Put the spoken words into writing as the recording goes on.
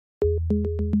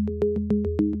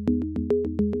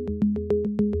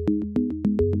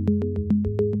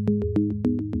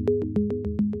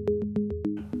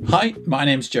Hi, my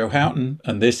name's Joe Houghton,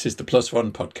 and this is the Plus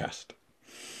One podcast.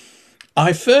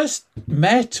 I first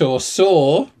met or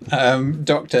saw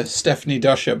Dr. Stephanie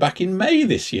Doscher back in May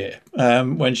this year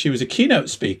when she was a keynote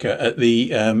speaker at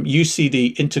the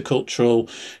UCD Intercultural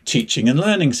Teaching and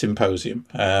Learning Symposium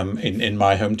in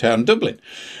my hometown, Dublin.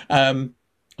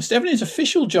 Stephanie's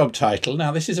official job title,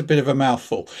 now this is a bit of a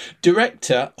mouthful,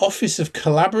 Director, Office of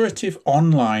Collaborative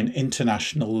Online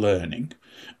International Learning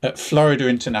at Florida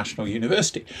International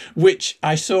University, which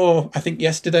I saw, I think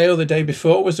yesterday or the day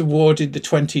before, was awarded the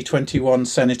 2021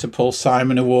 Senator Paul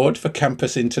Simon Award for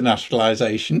Campus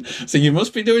Internationalization. So you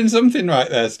must be doing something right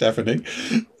there, Stephanie.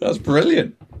 That's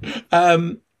brilliant.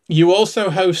 You also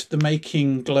host the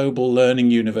Making Global Learning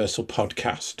Universal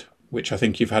podcast, which I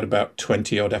think you've had about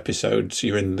 20 odd episodes.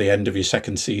 You're in the end of your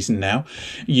second season now.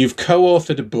 You've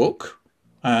co-authored a book,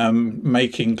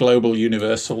 Making Global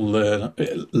Universal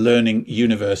Learning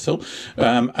Universal,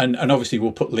 and obviously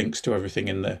we'll put links to everything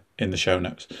in the show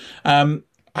notes.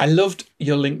 I loved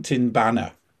your LinkedIn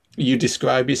banner. You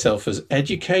describe yourself as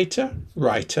educator,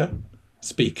 writer,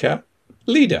 speaker,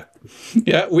 leader.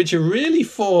 Yeah, which are really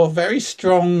four very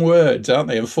strong words, aren't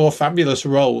they? And four fabulous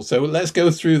roles. So let's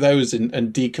go through those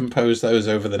and decompose those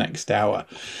over the next hour.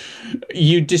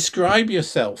 You describe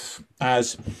yourself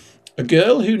as a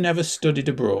girl who never studied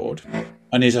abroad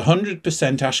and is 100%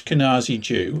 Ashkenazi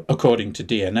Jew, according to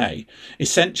DNA,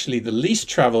 essentially the least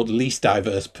travelled, least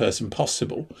diverse person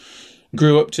possible,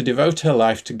 grew up to devote her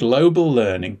life to global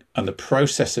learning and the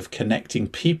process of connecting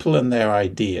people and their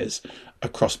ideas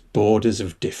across borders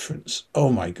of difference.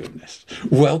 Oh my goodness.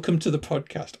 Welcome to the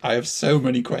podcast. I have so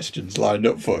many questions lined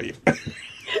up for you.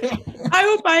 I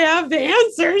hope I have the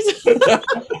answers.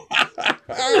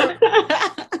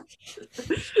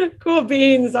 Cool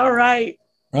beans. All right.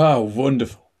 Oh,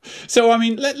 wonderful. So, I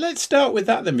mean, let's start with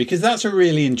that then, because that's a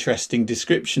really interesting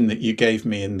description that you gave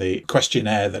me in the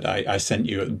questionnaire that I sent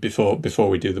you before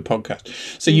we do the podcast.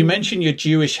 So you mentioned your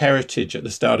Jewish heritage at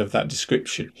the start of that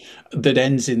description that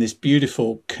ends in this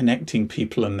beautiful connecting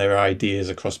people and their ideas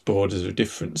across borders of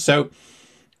difference. So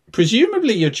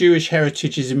presumably your Jewish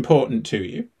heritage is important to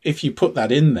you if you put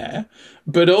that in there,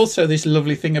 but also this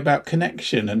lovely thing about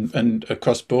connection and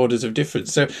across borders of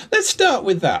difference. So let's start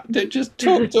with that. Just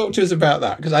talk to us about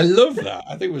that, because I love that.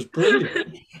 I think it was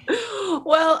brilliant.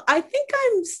 Well, I think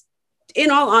I'm,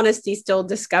 in all honesty, still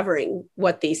discovering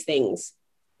what these things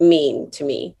mean to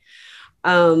me.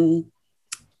 I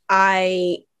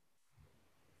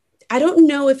don't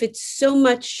know if it's so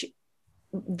much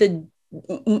the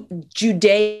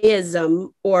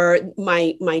Judaism or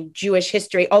my Jewish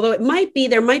history, although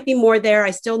there might be more there.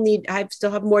 I still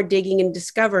have more digging and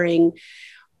discovering.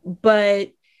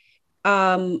 But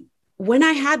when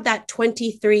I had that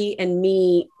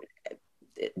 23andMe,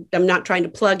 I'm not trying to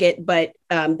plug it, but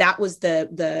that was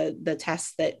the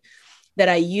test that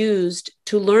I used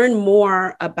to learn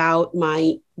more about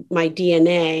my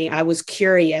DNA. I was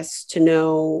curious to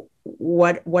know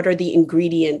what are the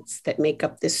ingredients that make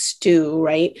up this stew,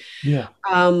 right? Yeah.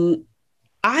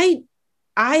 I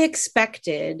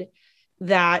expected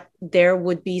that there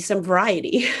would be some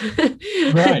variety.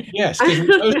 Right. Yes. Because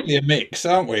we're mostly a mix,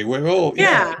 aren't we? We're all.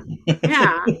 Yeah.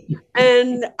 Yeah.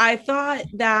 And I thought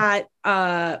that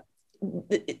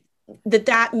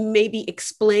that maybe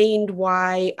explained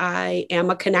why I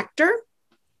am a connector.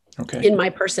 Okay. In my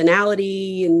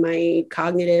personality, in my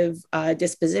cognitive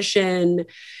disposition.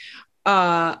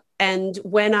 And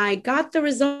when I got the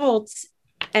results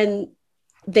and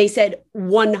they said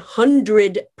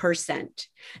 100%,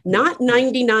 not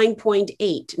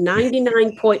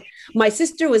 99.8, my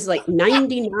sister was like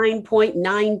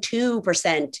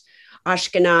 99.92%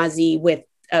 Ashkenazi with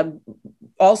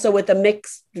also with a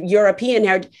mixed European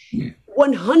hair,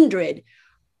 100.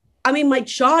 I mean, my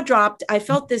jaw dropped. I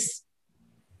felt this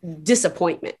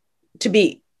disappointment, to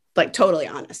be like totally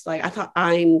honest. Like I thought,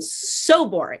 I'm so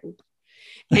boring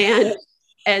and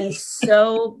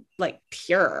so like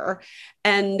pure.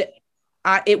 And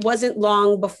it wasn't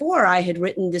long before I had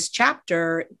written this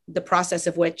chapter, the process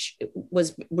of which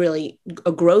was really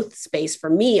a growth space for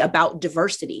me about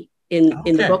diversity in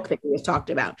the book that we just talked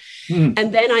about.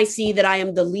 And then I see that I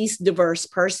am the least diverse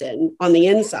person on the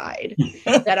inside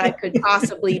that I could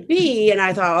possibly be. And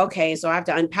I thought, okay, so I have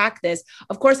to unpack this.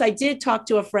 Of course, I did talk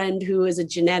to a friend who is a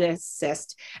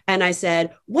geneticist. And I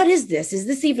said, what is this? Is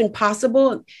this even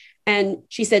possible? And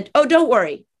she said, oh, don't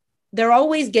worry. They're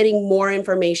always getting more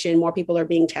information. More people are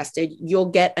being tested. You'll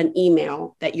get an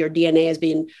email that your DNA has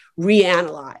been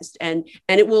reanalyzed, and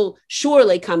it will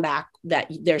surely come back that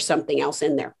there's something else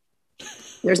in there.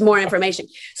 There's more information.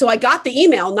 So I got the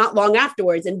email not long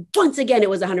afterwards. And once again, it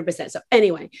was 100%. So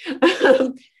anyway,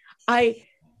 I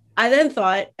I then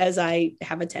thought, as I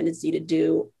have a tendency to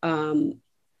do,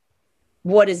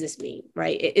 what does this mean,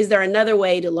 right? Is there another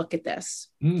way to look at this?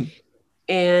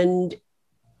 And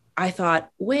I thought,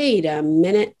 wait a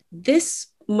minute, this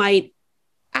might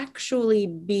actually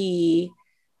be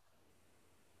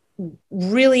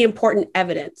really important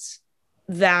evidence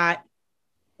that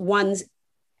one's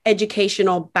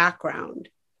educational background,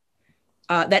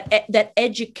 that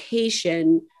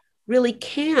education really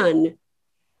can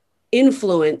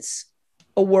influence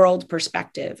a world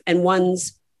perspective and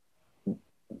one's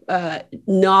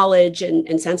knowledge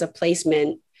and sense of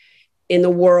placement in the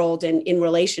world and in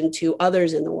relation to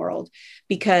others in the world.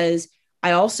 Because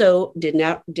I also did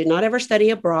not ever study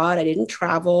abroad. I didn't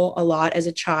travel a lot as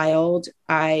a child.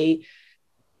 I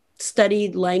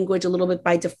studied language a little bit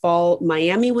by default.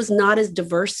 Miami was not as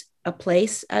diverse a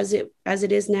place as it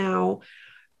is now.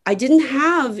 I didn't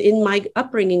have in my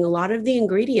upbringing a lot of the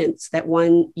ingredients that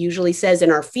one usually says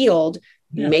in our field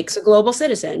makes a global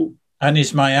citizen. And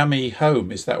is Miami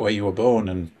home? Is that where you were born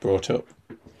and brought up?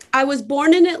 I was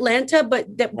born in Atlanta,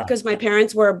 but because my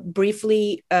parents were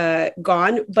briefly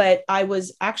gone. But I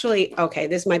was actually, okay,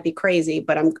 this might be crazy,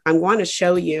 but I'm going to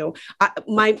show you.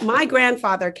 My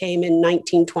grandfather came in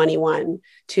 1921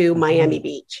 to Miami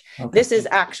Beach. Okay. This is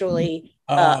actually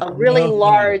a really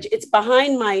large, it's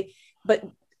behind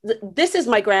this is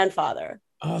my grandfather.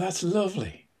 Oh, that's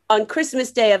lovely. On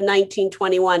Christmas Day of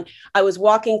 1921, I was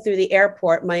walking through the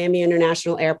airport, Miami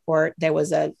International Airport. There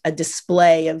was a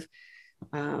display of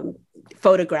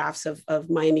photographs of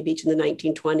Miami Beach in the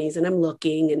 1920s. And I'm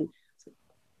looking and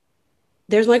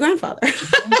there's my grandfather.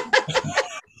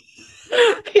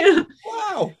 Yeah.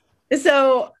 Wow.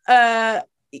 So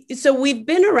we've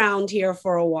been around here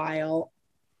for a while,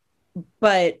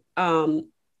 but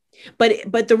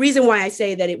the reason why I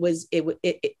say that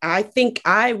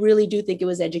I really do think it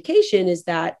was education is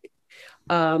that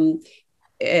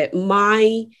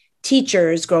my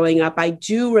teachers growing up, I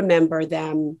do remember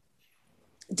them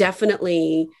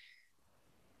definitely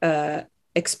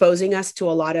exposing us to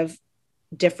a lot of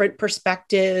different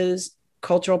perspectives,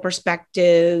 cultural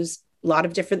perspectives, a lot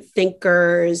of different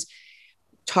thinkers,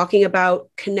 talking about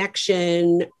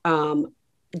connection,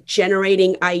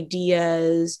 generating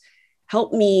ideas,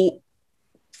 helped me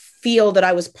feel that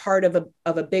I was part of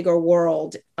a bigger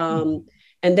world. And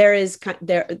there's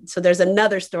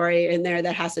another story in there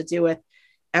that has to do with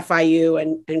FIU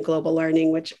and global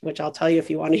learning, which I'll tell you if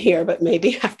you want to hear, but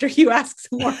maybe after you ask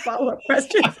some more follow-up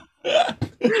questions.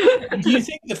 Do you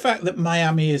think the fact that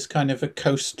Miami is kind of a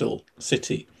coastal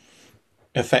city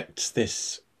affects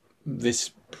this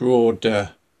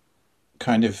broader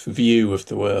kind of view of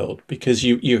the world? Because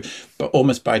but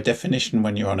almost by definition,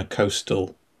 when you're on a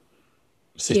coastal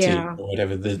city or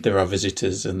whatever, there are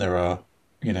visitors and there are,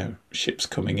 ships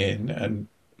coming in, and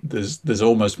there's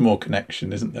almost more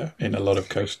connection, isn't there, in a lot of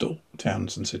coastal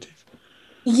towns and cities?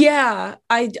 Yeah,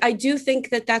 I do think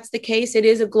that that's the case. It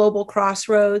is a global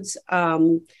crossroads.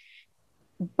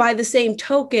 By the same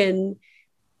token,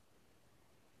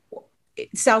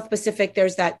 South Pacific,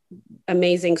 there's that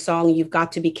amazing song, "You've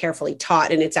Got to Be Carefully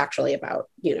Taught," and it's actually about,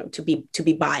 to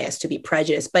be biased, to be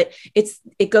prejudiced, but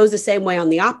it goes the same way on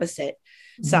the opposite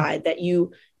side, that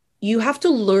you have to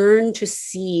learn to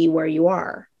see where you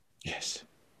are. Yes.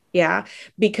 Yeah,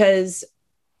 because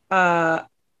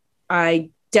I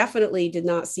definitely did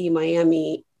not see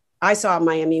Miami. I saw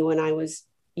Miami when I was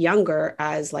younger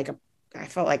as I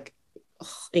felt like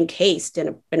encased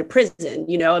in a prison,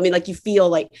 you feel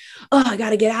like, oh, I got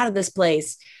to get out of this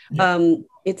place. Yeah.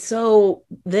 It's so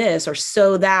this or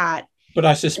so that. But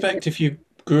I suspect if you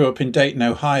grew up in Dayton,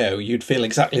 Ohio, you'd feel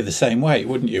exactly the same way,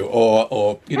 wouldn't you?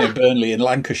 Or Burnley in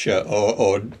Lancashire,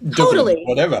 or Dublin, totally.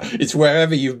 Whatever. It's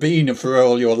wherever you've been for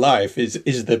all your life is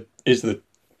the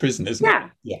prison, isn't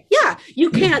it? Yeah. You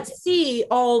can't see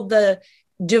all the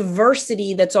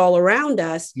diversity that's all around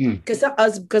us, because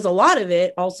a lot of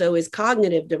it also is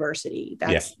cognitive diversity.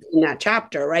 That's in that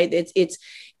chapter, right? It's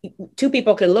two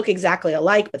people can look exactly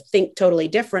alike but think totally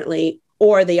differently,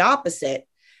 or the opposite,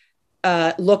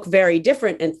 look very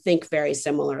different and think very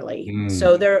similarly.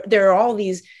 So there are all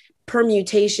these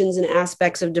permutations and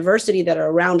aspects of diversity that are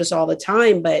around us all the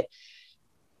time, but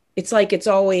it's like it's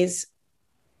always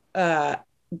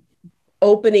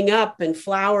opening up and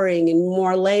flowering and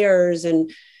more layers,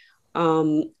 and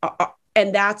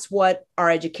that's what our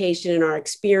education and our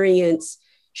experience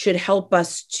should help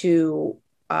us to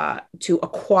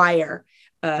acquire,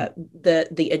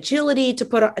 the agility to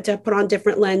put on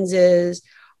different lenses,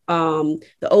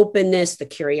 the openness, the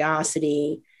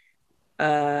curiosity.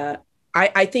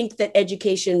 I think that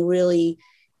education really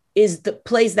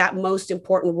plays that most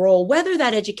important role, whether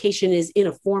that education is in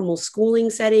a formal schooling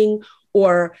setting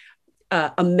or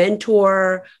a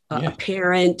mentor, a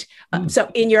parent,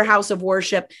 so in your house of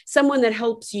worship, someone that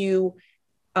helps you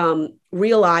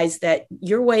realize that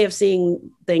your way of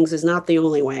seeing things is not the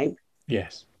only way.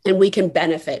 Yes. And we can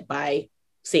benefit by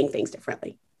seeing things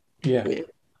differently. Yeah.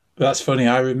 That's funny.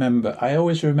 I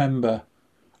always remember,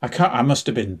 I must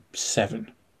have been 7,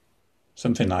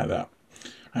 something like that.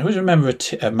 I always remember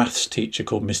a maths teacher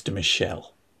called Mr.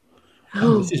 Michelle.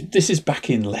 Oh. This is back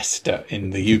in Leicester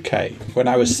in the UK when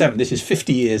I was 7. This is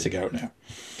 50 years ago now.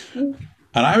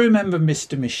 And I remember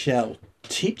Mr. Michelle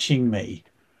teaching me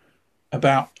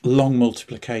about long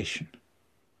multiplication.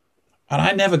 And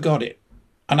I never got it.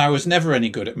 And I was never any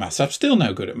good at maths. I'm still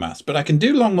no good at maths, but I can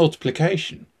do long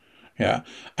multiplication. Yeah.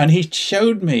 And he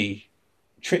showed me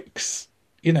tricks,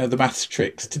 the maths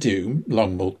tricks to do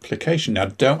long multiplication. Now,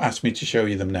 don't ask me to show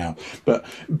you them now, but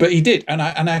he did. And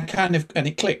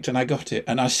it clicked and I got it.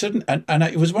 And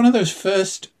it was one of those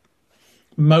first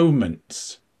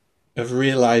moments of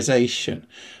realization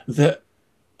that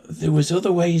there was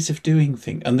other ways of doing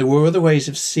things and there were other ways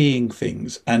of seeing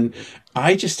things. And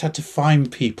I just had to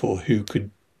find people who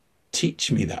could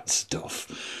teach me that stuff.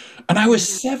 And I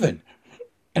was 7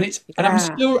 I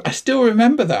still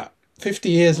remember that 50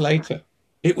 years later.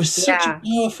 It was such a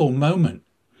powerful moment.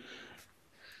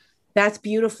 That's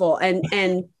beautiful.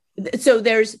 And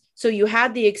so you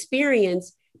had the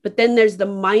experience, but then there's the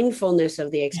mindfulness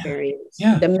of the experience,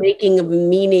 the making of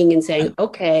meaning and saying,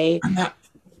 okay. And that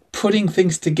putting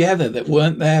things together that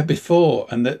weren't there before,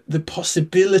 and the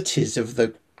possibilities of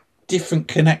the different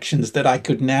connections that I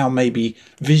could now maybe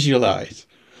visualize.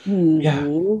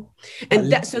 And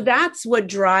so that's what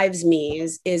drives me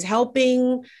is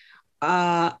helping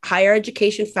higher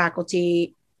education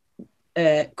faculty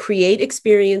create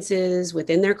experiences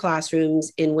within their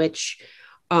classrooms in which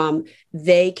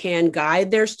they can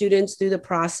guide their students through the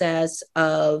process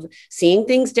of seeing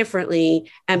things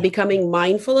differently and becoming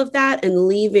mindful of that and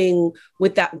leaving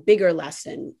with that bigger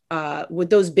lesson, with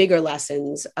those bigger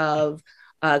lessons of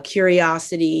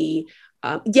curiosity,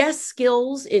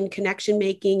 skills in connection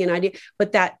making and idea,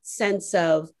 but that sense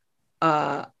of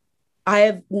I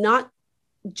have not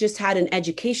just had an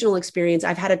educational experience,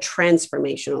 I've had a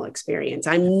transformational experience.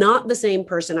 I'm not the same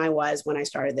person I was when I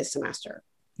started this semester.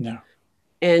 No.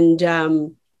 And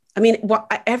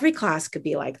every class could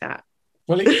be like that.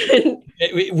 Well,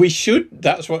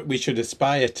 that's what we should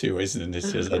aspire to, isn't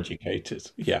it, as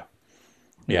educators? Yeah.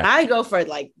 I go for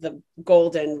like the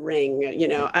golden ring,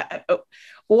 if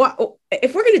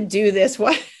we're going to do this,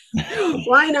 why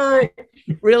not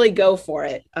really go for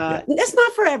it? That's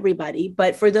not for everybody,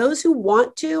 but for those who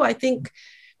want to, I think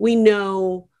we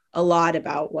know a lot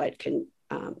about what can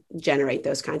generate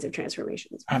those kinds of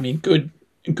transformations. I mean, good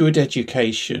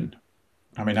education.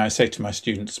 I mean, I say to my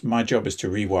students, my job is to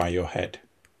rewire your head.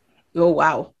 Oh,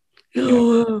 wow.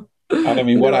 And I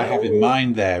mean, what I have in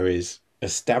mind there is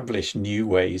establish new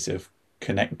ways of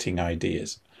connecting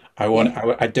ideas.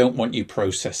 I don't want you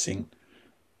processing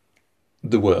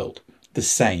the world the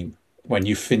same when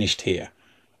you've finished here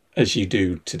as you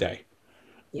do today.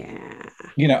 Yeah.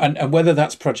 And whether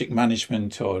that's project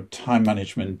management or time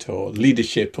management or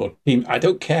leadership or team, I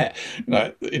don't care.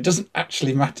 It doesn't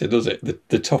actually matter, does it?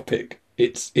 The topic.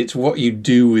 It's what you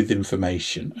do with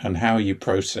information and how you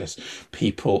process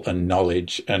people and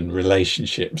knowledge and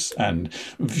relationships and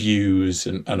views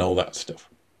and all that stuff.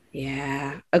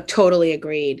 Yeah, totally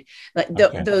agreed. Like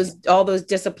all those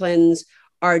disciplines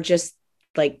are just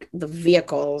like the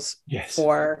vehicles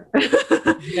for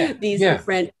these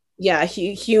different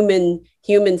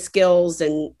human skills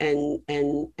and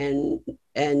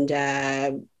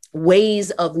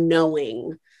ways of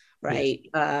knowing, right?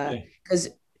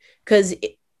 Because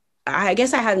I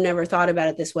guess I had never thought about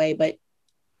it this way, but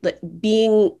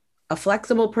being a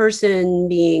flexible person,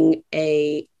 being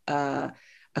a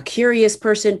curious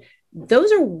person,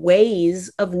 those are ways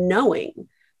of knowing.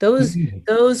 Those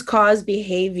cause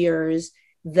behaviors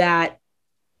that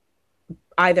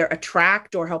either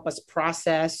attract or help us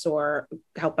process or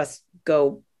help us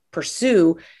go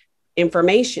pursue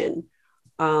information.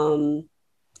 And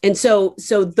so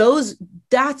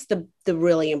that's the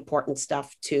really important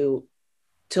stuff to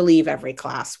leave every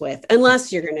class with,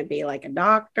 unless you're going to be like a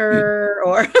doctor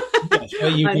or a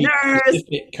nurse.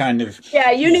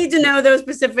 You need to know those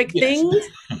specific things.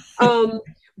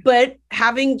 But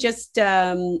having just,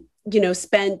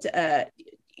 spent, a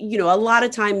lot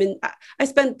of time I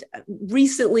spent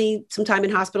recently some time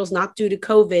in hospitals, not due to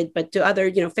COVID, but to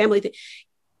other, family things.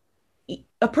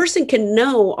 A person can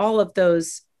know all of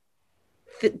those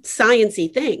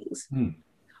sciencey things,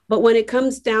 But when it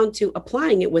comes down to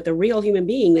applying it with a real human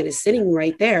being that is sitting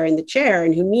right there in the chair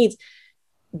and who needs,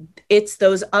 it's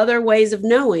those other ways of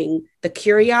knowing, the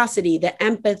curiosity, the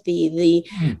empathy, the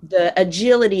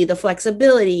agility, the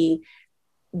flexibility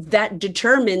that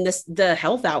determine the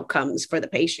health outcomes for the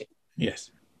patient.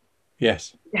 Yes.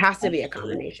 It has to be a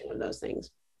combination of those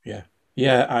things.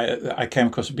 I came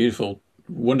across a beautiful,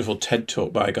 wonderful TED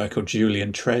talk by a guy called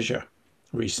Julian Treasure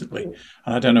recently,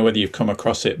 and I don't know whether you've come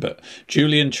across it, but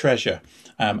Julian Treasure,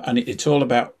 and it's all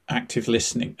about active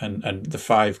listening and the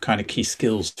 5 kind of key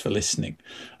skills for listening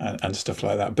and stuff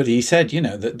like that. But he said,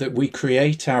 that we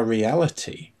create our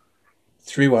reality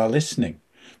through our listening,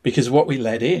 because what we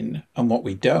let in and what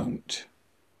we don't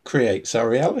creates our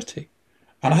reality.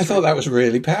 And I thought that was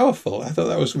really powerful. I thought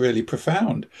that was really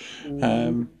profound.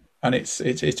 And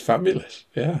it's fabulous.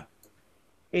 Yeah.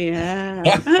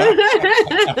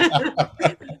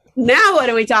 Now what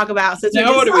do we talk about?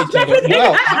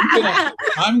 Well,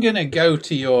 I'm gonna go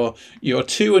to your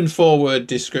 2 and 4 word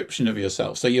description of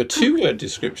yourself. So your 2-word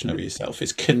description of yourself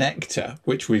is connector,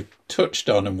 which we've touched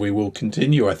on and we will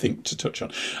continue, I think, to touch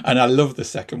on. And I love the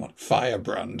second one,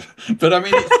 firebrand. But I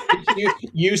mean,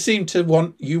 you seem to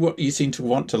want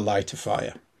to light a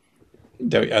fire.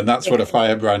 And that's what a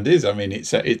firebrand is. I mean,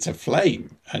 it's a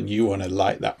flame, and you want to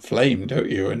light that flame, don't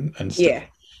you? And stuff,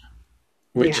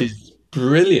 which is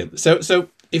brilliant. So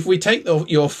if we take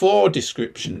your 4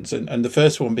 descriptions, and the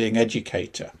first one being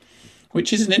educator,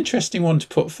 which is an interesting one to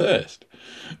put first.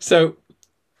 So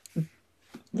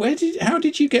how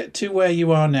did you get to where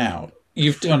you are now?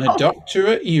 You've done a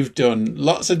doctorate, you've done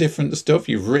lots of different stuff,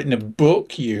 you've written a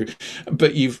book,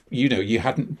 but you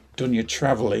hadn't done your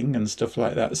traveling and stuff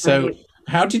like that. So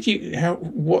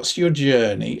what's your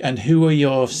journey, and who are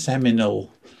your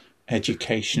seminal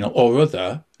educational or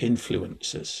other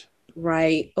influences?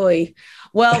 Right. Oy.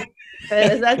 Well,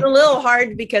 that's a little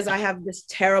hard because I have this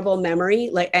terrible memory.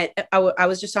 Like I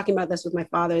was just talking about this with my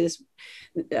father this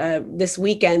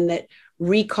weekend, that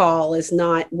recall is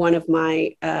not one of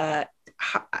my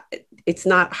it's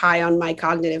not high on my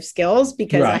cognitive skills,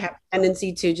 because I have a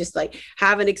tendency to just like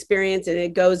have an experience and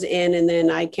it goes in, and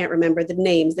then I can't remember the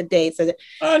names, the dates.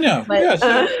 I know. But,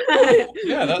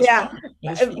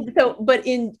 that's fine. So, but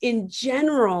in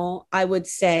general, I would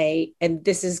say, and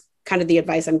this is kind of the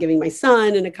advice I'm giving my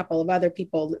son and a couple of other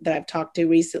people that I've talked to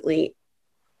recently,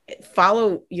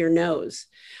 follow your nose.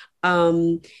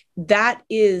 That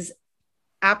is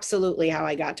absolutely how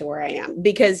I got to where I am,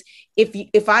 because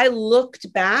if I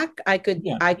looked back, I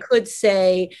could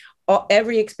say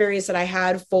every experience that I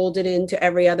had folded into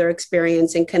every other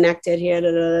experience and connected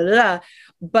here,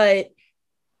 but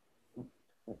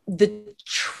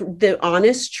the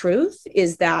honest truth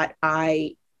is that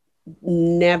I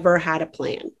never had a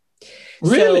plan.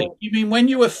 Really? So, you mean when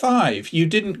you were 5, you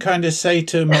didn't kind of say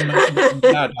to mum and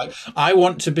dad, like, I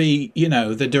want to be,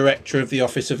 the director of the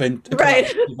Office of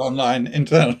Online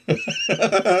Internal?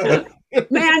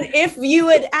 Man, if you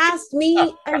had asked me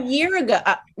a year ago,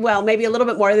 well, maybe a little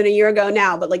bit more than a year ago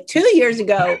now, but like 2 years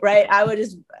ago, right? I would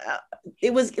just,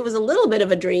 it was a little bit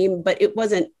of a dream, but it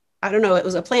wasn't, I don't know, it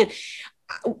was a plan.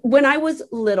 When I was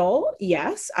little,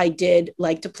 yes, I did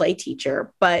like to play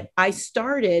teacher, but I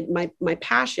started, my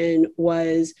passion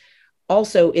was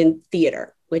also in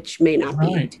theater, which may not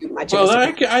be too much.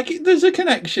 Well, there's a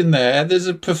connection there. There's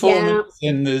a performance,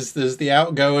 and there's the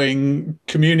outgoing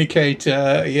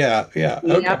communicator. Yeah.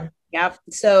 Okay. Yep.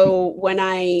 So when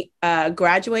I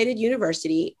graduated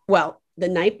university, well, the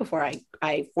night before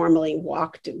I formally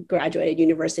graduated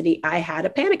university, I had a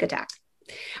panic attack.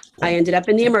 I ended up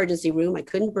in the emergency room. I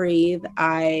couldn't breathe.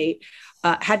 I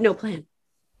had no plan.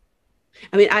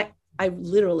 I mean, I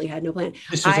literally had no plan.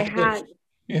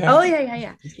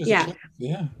 Yeah,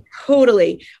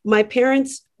 totally. My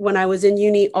parents, when I was in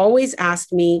uni, always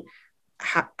asked me,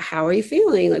 how are you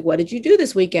feeling? Like, what did you do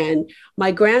this weekend?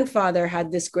 My grandfather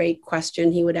had this great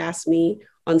question. He would ask me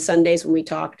on Sundays when we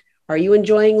talked, are you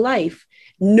enjoying life?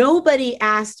 Nobody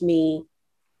asked me,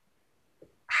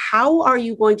 how are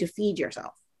you going to feed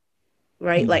yourself?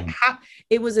 Right? Like,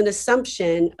 it was an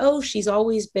assumption. Oh, she's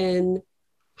always been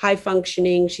high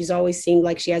functioning. She's always seemed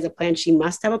like she has a plan. She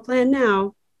must have a plan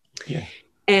now. Yeah.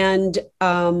 And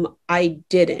I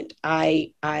didn't.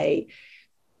 I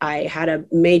had a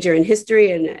major in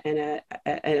history and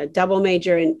a double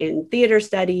major in theater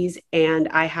studies. And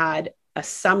I had a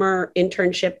summer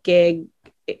internship gig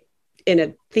in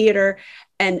a theater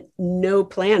and no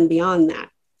plan beyond that.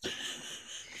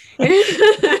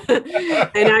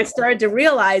 And I started to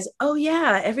realize, oh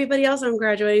yeah, everybody else I'm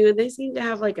graduating with, they seem to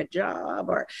have like a job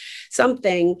or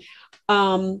something.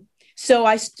 So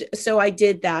I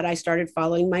did that. I started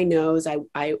following my nose.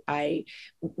 I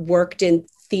worked in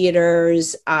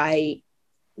theaters. I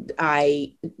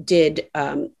did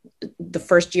the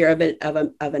first year of an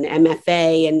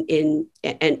MFA and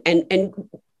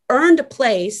earned a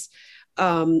place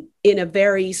in a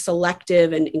very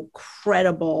selective and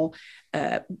incredible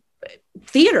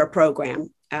theater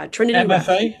program, Trinity.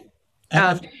 MFA?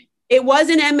 It was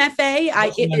an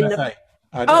MFA.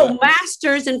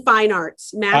 Masters in Fine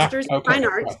Arts. Masters in Fine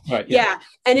Arts. Right, yeah.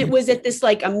 And it was at this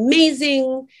like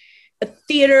amazing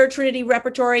theater, Trinity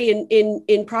Repertory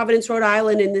in Providence, Rhode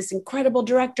Island, and this incredible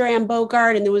director, Anne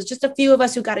Bogart. And there was just a few of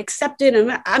us who got accepted.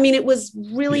 And I mean, it was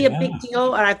really a big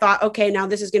deal. And I thought, okay, now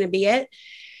this is going to be it.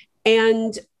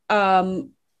 And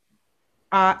then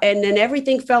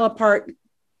everything fell apart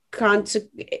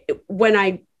when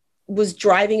I was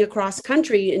driving across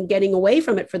country and getting away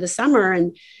from it for the summer.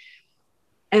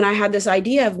 And I had this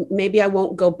idea of maybe I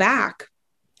won't go back.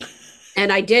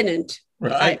 And I didn't.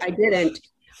 Right.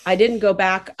 I didn't go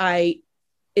back. I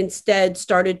instead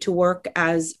started to work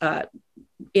as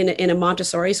in a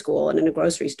Montessori school and in a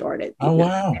grocery store.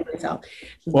 Wow.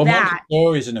 Well,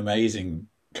 Montessori is an amazing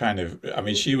kind of, I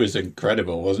mean, she was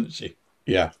incredible, wasn't she?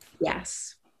 Yeah.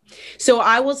 Yes. So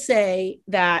I will say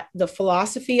that the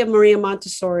philosophy of Maria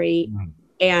Montessori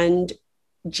and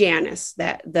Janice,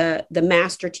 that the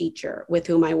master teacher with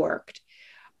whom I worked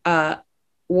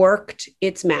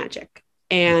its magic.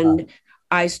 And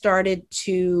I started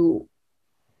to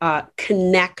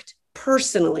connect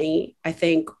personally, I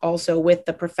think, also with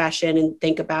the profession and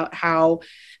think about how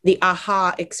the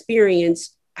aha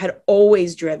experience had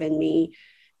always driven me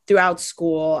throughout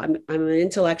school. I'm an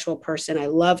intellectual person. I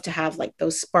love to have like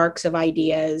those sparks of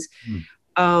ideas.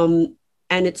 And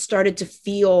it started to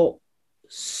feel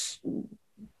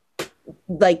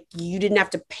like you didn't have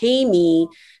to pay me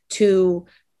to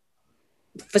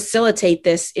facilitate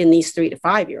this in these 3 to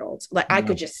 5 year olds. Like I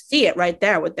could just see it right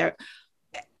there with their,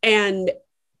 and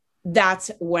that's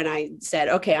when I said,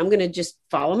 okay, I'm going to just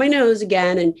follow my nose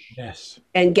again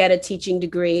and get a teaching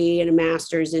degree and a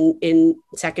master's in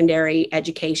secondary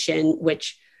education,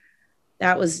 which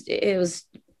it was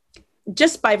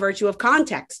just by virtue of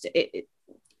context,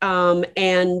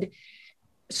 and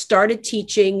started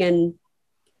teaching. And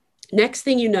next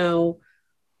thing you know,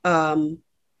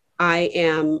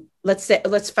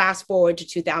 let's fast forward to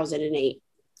 2008.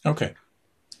 Okay.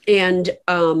 And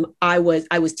I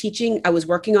was teaching, I was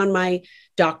working on my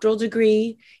doctoral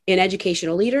degree in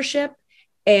educational leadership.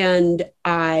 And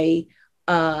I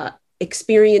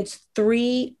experienced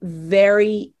 3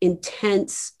 very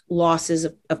intense losses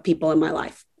of people in my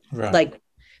life. Right. Like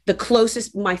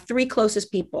my 3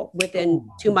 closest people within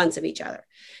 2 months of each other,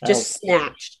 just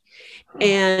snatched.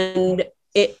 And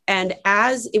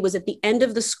as it was at the end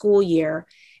of the school year,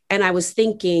 and I was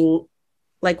thinking,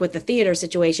 like with the theater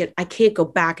situation, I can't go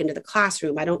back into the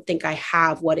classroom. I don't think I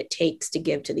have what it takes to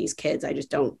give to these kids. I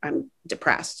just don't. I'm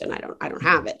depressed and I don't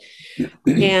have it.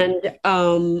 And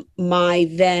my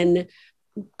then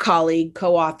colleague,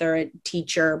 co-author,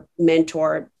 teacher,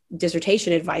 mentor,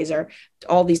 dissertation advisor,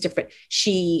 all these different,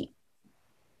 she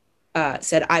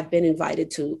said, I've been invited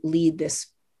to lead this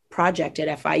project at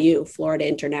FIU, Florida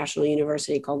International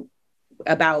University,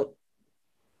 about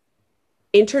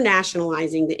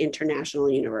internationalizing the international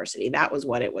university. That was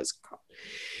what it was called.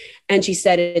 And she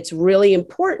said, it's really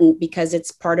important because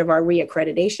it's part of our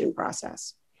reaccreditation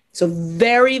process. So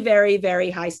very, very,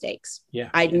 very high stakes. Yeah.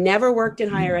 I'd never worked in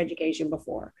higher education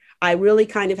before. I really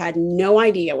kind of had no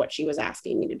idea what she was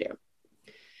asking me to do,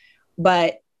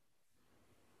 but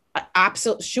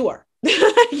absolutely sure,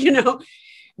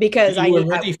 because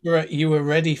you were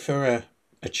ready for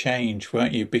a change,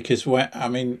 weren't you? Because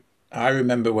I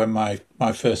remember when my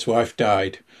first wife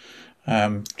died,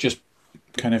 just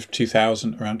kind of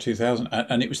around 2000,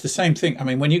 and it was the same thing. I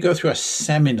mean, when you go through a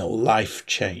seminal life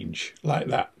change like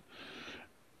that,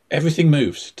 everything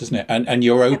moves, doesn't it? And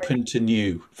you're open to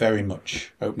new, very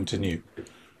much open to new.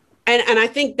 And I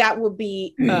think that would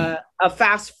be a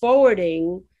fast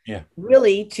forwarding,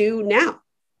 really to now,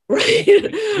 right?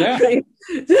 Yeah. Right?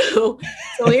 So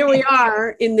here we are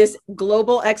in this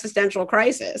global existential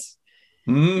crisis.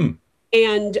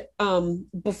 And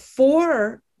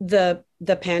before the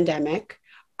pandemic,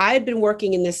 I had been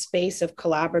working in this space of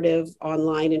collaborative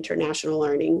online international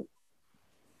learning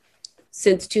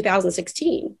since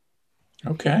 2016.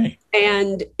 Okay.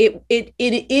 And it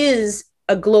is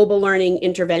a global learning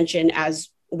intervention as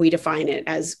we define it,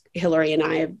 as Hillary and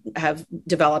I have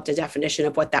developed a definition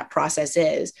of what that process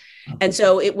is. Okay. And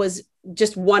so it was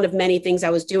just one of many things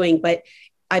I was doing, but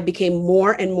I became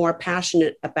more and more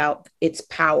passionate about its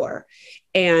power.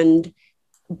 And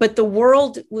but the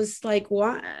world was like,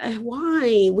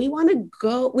 why we want to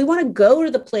go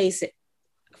to the place.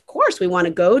 Of course we want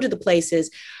to go to the places,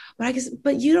 but I guess,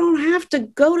 but you don't have to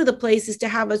go to the places to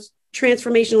have a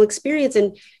transformational experience,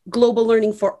 and global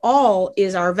learning for all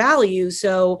is our value.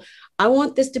 So I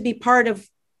want this to be part of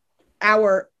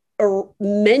our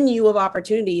menu of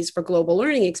opportunities for global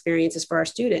learning experiences for our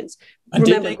students. And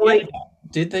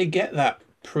did they get that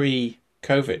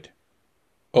pre-COVID,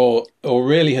 or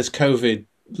really has COVID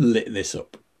lit this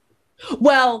up?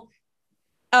 Well,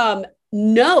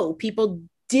 no, people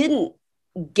didn't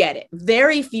get it.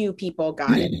 Very few people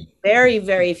got it. Very,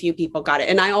 very few people got it.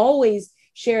 And I always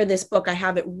share this book. I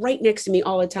have it right next to me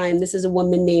all the time. This is a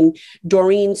woman named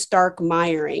Doreen Stark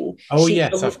Meyering. Oh,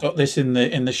 yes, I've got this in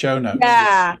the show notes.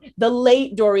 Yeah, the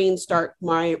late Doreen Stark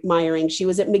Meyering. She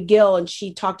was at McGill, and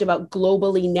she talked about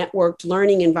globally networked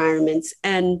learning environments.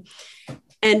 And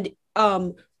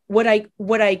what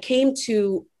I came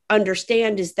to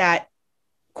understand is that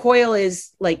COIL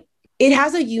is like, it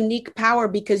has a unique power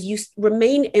because you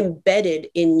remain embedded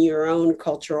in your own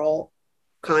cultural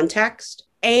context,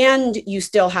 and you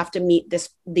still have to meet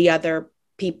the other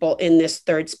people in this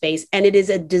third space. And it is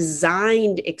a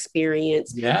designed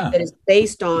experience that is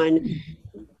based on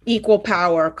equal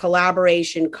power,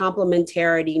 collaboration,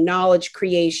 complementarity, knowledge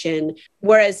creation.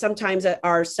 Whereas sometimes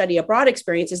our study abroad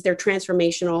experiences, they're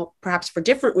transformational, perhaps for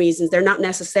different reasons. They're not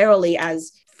necessarily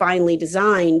as finely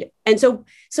designed. And so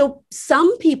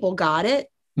some people got it,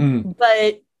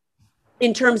 but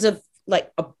in terms of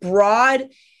like a broad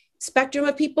spectrum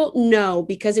of people, no,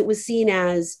 because it was seen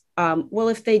as, well,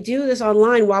 if they do this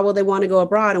online, why will they want to go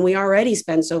abroad? And we already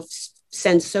send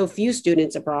so few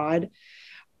students abroad.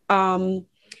 And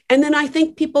then I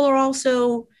think people are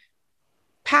also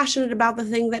passionate about the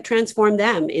thing that transformed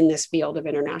them in this field of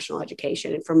international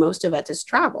education. And for most of it is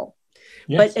travel.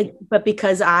 Yes. But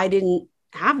because I didn't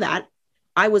have that,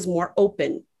 I was more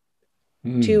open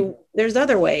to, there's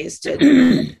other ways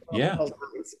to.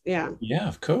 Yeah,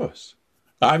 of course.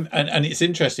 And it's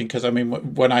interesting because, I mean,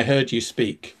 when I heard you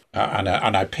speak, and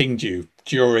I pinged you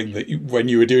when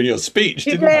you were doing your speech,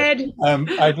 didn't I?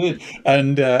 I did,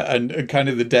 and kind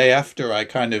of the day after, I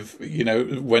kind of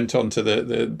went onto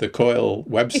the COIL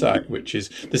website, which is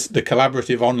the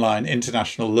Collaborative Online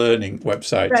International Learning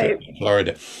website in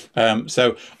Florida.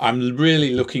 So I'm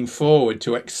really looking forward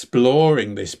to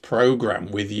exploring this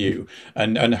program with you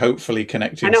and hopefully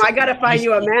connecting. I know I got to find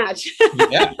you a match.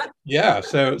 Yeah.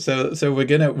 So we're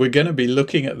gonna be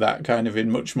looking at that kind of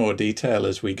in much more detail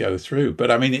as we go through.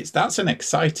 But I mean, that's an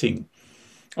exciting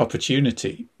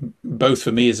opportunity, both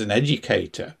for me as an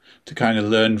educator to kind of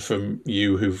learn from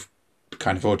you who've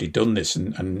kind of already done this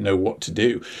and know what to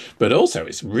do, but also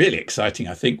it's really exciting,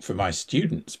 I think, for my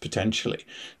students potentially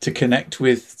to connect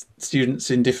with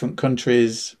students in different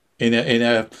countries in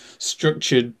a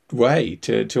structured way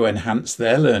to enhance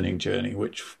their learning journey,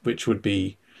 which would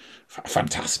be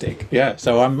fantastic. Yeah,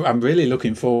 so I'm really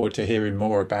looking forward to hearing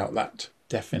more about that.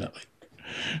 Definitely.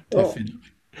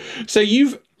 So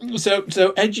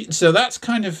so that's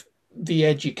kind of the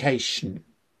education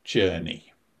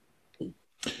journey.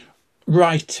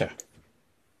 Writer.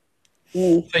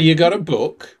 So you got a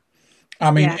book. I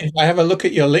mean, if I have a look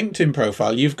at your LinkedIn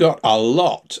profile, you've got a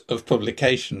lot of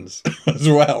publications as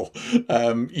well.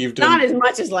 You've done not as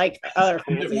much as like other.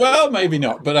 Well, maybe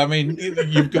not, but I mean,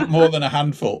 you've got more than a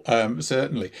handful,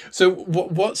 certainly. So,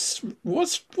 what's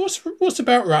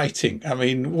about writing? I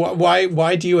mean,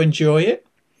 why do you enjoy it?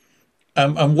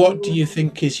 And what do you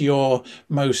think is your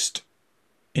most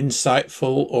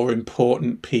insightful or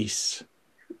important piece?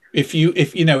 If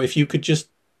you could just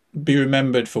be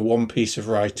remembered for one piece of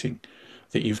writing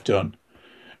that you've done,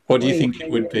 what do you think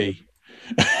it would be?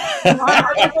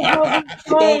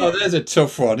 Oh, there's a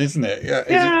tough one, isn't it?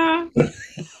 Yeah.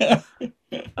 And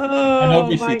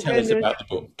obviously tell us about the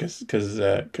book because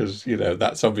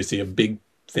that's obviously a big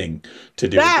thing to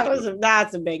do.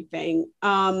 That's a big thing.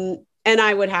 And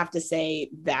I would have to say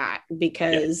that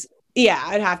because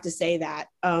I'd have to say that.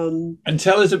 And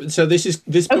tell us. So this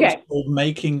book is called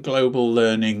Making Global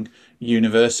Learning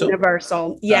Universal.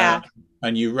 Universal, yeah.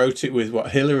 And you wrote it with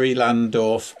what, Hilary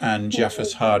Landorf and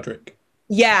Jaffes Hardrick.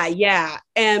 Yeah.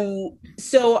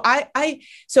 So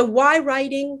so why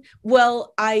writing?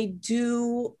 Well, I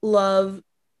do love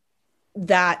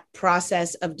that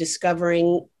process of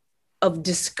discovery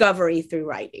through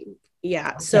writing.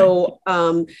 Yeah.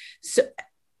 Okay.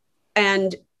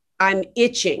 And I'm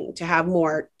itching to have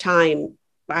more time.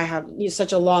 I have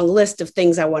such a long list of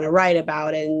things I want to write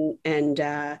about,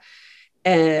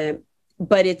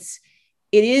 but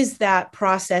it is that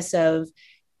process of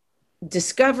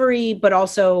discovery, but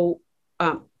also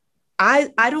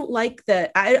I don't like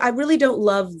I really don't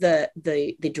love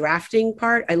the drafting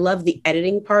part. I love the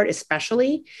editing part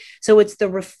especially. So it's the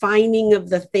refining of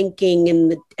the thinking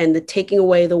and the taking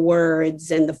away the words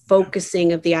and the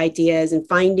focusing of the ideas and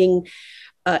finding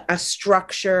a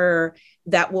structure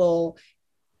that will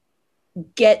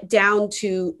get down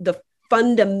to the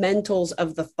fundamentals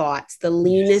of the thoughts, the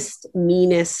leanest,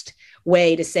 meanest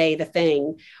way to say the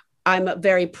thing. I'm a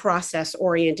very process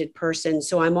oriented person.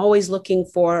 So I'm always looking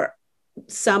for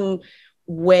some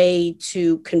way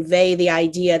to convey the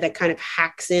idea that kind of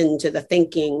hacks into the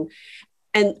thinking.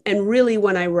 And really,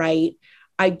 when I write,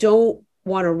 I don't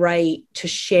want to write to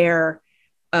share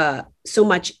so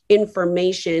much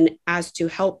information as to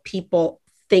help people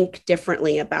think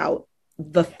differently about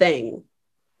the thing,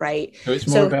 right? So it's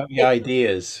more about the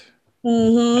ideas and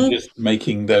Mm-hmm. just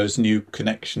making those new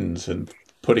connections and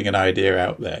putting an idea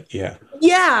out there. Yeah.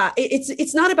 Yeah,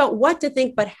 it's not about what to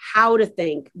think, but how to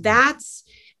think. That's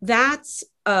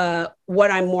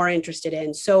what I'm more interested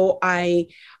in. So I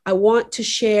want to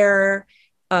share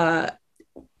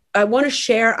I want to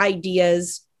share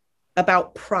ideas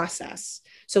about process.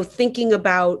 So thinking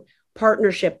about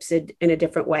partnerships in a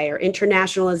different way, or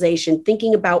internationalization,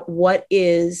 thinking about what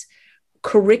is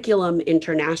curriculum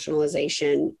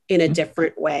internationalization in a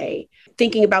different way,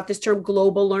 thinking about this term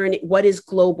global learning. What is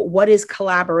global? What is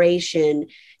collaboration?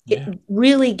 Yeah.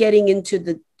 Really getting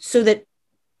into so that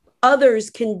others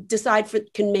can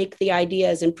can make the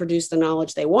ideas and produce the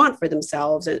knowledge they want for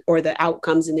themselves, or the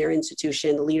outcomes in their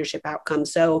institution, the leadership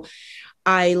outcomes. So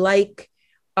I like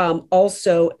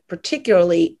also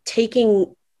particularly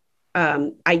taking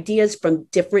ideas from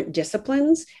different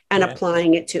disciplines and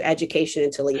applying it to education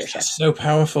and to leadership. That's so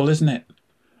powerful, isn't it?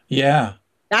 Yeah.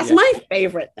 That's Yeah. my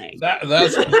favorite thing.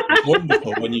 That's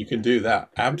wonderful when you can do that.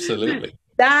 Absolutely.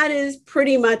 That is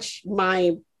pretty much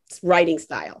my writing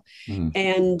style.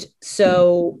 And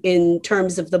so in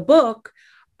terms of the book,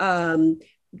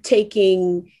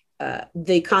 taking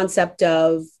the concept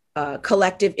of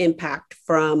collective impact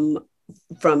from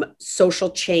social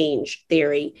change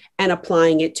theory and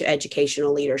applying it to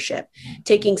educational leadership,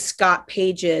 taking Scott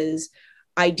Page's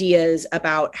ideas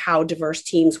about how diverse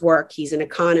teams work, he's an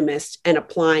economist, and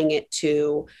applying it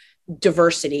to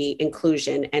diversity,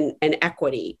 inclusion, and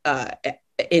equity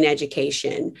in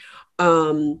education.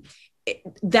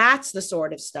 That's the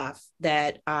sort of stuff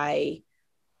that I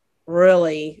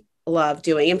really love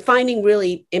doing, and finding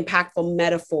really impactful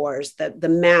metaphors, the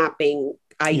mapping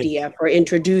idea for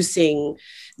introducing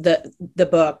the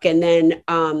book. And then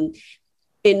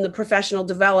in the professional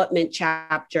development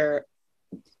chapter,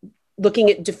 looking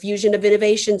at diffusion of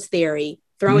innovations theory,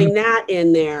 throwing that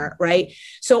in there, right?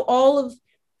 So all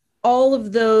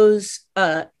of those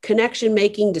connection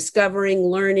making, discovering,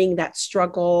 learning, that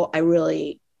struggle, I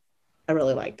really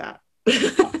like that.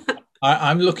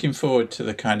 I'm looking forward to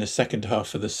the kind of second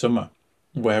half of the summer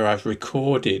where I've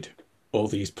recorded all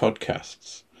these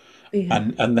podcasts. Yeah.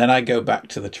 And then I go back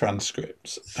to the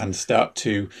transcripts and start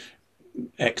to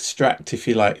extract, if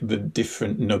you like, the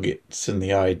different nuggets and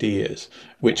the ideas,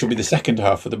 which will be the second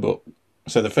half of the book.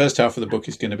 So the first half of the book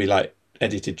is going to be like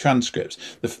edited transcripts.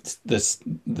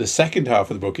 The second half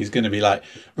of the book is going to be like,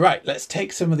 right, let's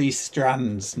take some of these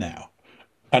strands now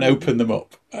and open them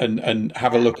up and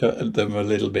have a look at them a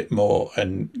little bit more,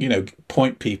 and, you know,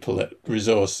 point people at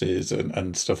resources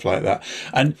and stuff like that.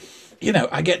 And, you know,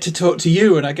 I get to talk to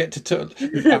you, and I get to talk.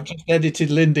 I've just edited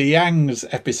Linda Yang's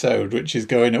episode, which is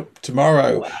going up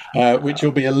tomorrow, which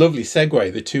will be a lovely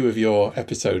segue. The two of your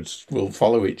episodes will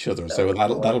follow each other, so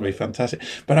that'll be fantastic.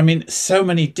 But I mean, so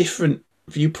many different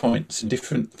viewpoints and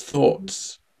different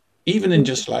thoughts, even in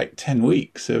just like 10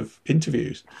 weeks of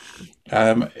interviews.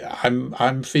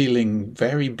 I'm feeling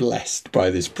very blessed by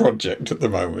this project at the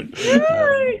moment.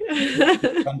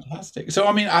 Fantastic. So,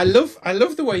 I mean, I love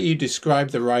the way you describe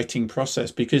the writing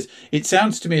process, because it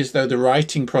sounds to me as though the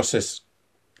writing process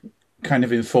kind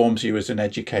of informs you as an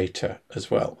educator as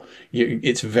well.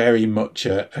 It's very much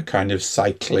a kind of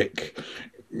cyclic,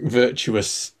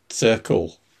 virtuous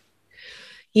circle.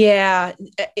 Yeah,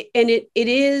 and it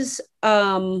is.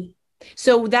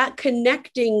 So that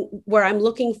connecting, where I'm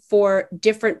looking for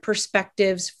different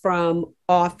perspectives from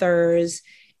authors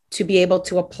to be able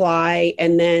to apply,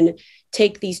 and then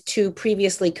take these two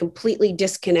previously completely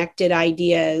disconnected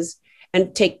ideas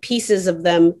and take pieces of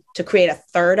them to create a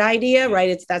third idea, right?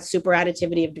 It's that super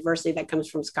additivity of diversity that comes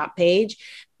from Scott Page.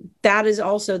 That is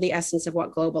also the essence of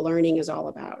what global learning is all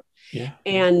about. Yeah.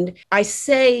 And I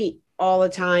say all the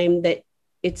time that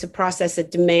it's a process that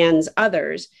demands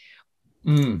others.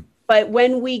 But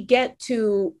when we get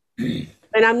to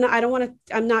and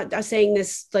I'm not saying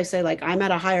this like say like I'm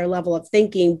at a higher level of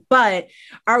thinking, but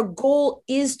our goal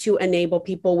is to enable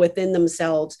people within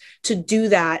themselves to do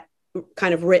that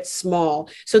kind of writ small.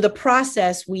 So the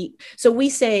process we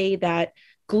say that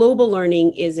global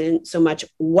learning isn't so much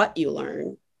what you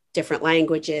learn, different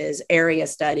languages, area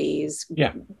studies,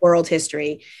 Yeah. world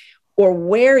history, or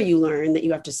where you learn that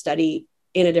you have to study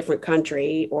in a different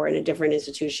country or in a different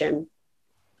institution,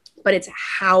 but it's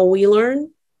how we learn,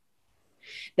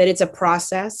 that it's a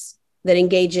process that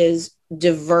engages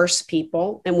diverse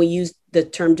people. And we use the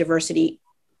term diversity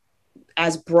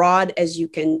as broad as you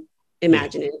can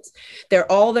imagine it.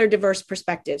 They're all their diverse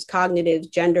perspectives,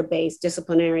 cognitive, gender-based,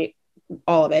 disciplinary,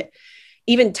 all of it,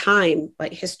 even time,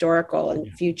 like historical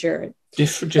and future.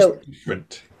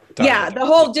 Different. Yeah, the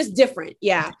whole just different.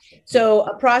 Yeah. So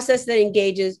a process that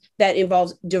engages, that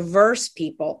involves diverse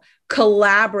people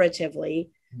collaboratively.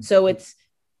 So it's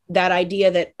that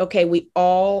idea that, okay, we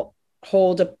all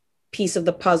hold a piece of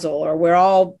the puzzle, or we're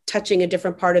all touching a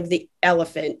different part of the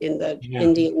elephant in the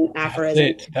Indian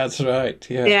aphorism. That's right.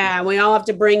 Yeah. Yeah. We all have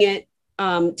to bring it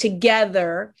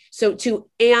together. So to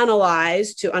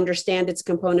analyze, to understand its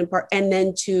component part, and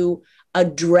then to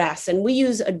address. And we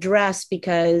use address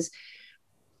because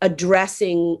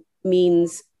addressing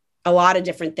means a lot of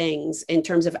different things in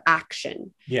terms of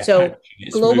action. Yeah. So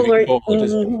global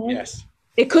learning, yes.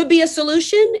 It could be a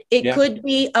solution. It could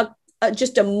be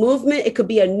just a movement. It could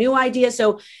be a new idea.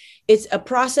 So it's a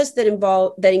process that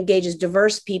engages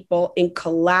diverse people in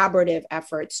collaborative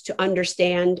efforts to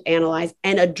understand, analyze,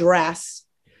 and address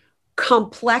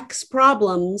complex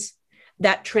problems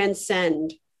that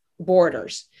transcend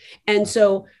borders. And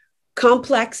so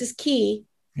complex is key,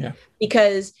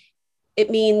 because it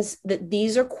means that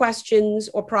these are questions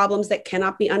or problems that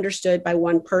cannot be understood by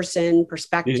one person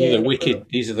perspective.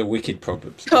 These are the wicked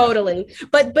problems. Totally. Yeah.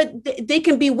 But they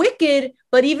can be wicked,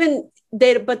 but they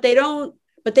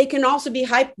can also be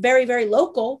very, very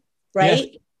local,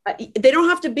 right? Yeah. They don't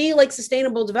have to be like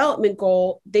sustainable development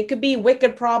goal. They could be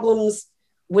wicked problems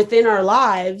within our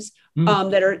lives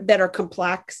that are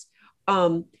complex.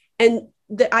 And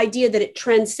the idea that it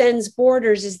transcends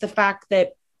borders is the fact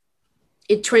that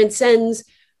it transcends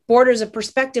borders of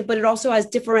perspective, but it also has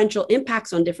differential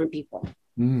impacts on different people.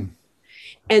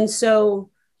 And so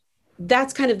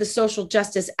that's kind of the social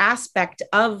justice aspect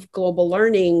of global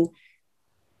learning,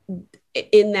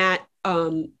 in that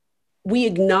we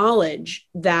acknowledge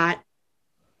that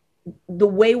the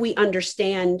way we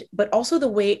understand, but also the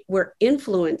way we're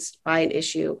influenced by an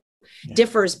issue,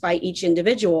 differs by each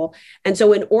individual. And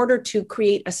so in order to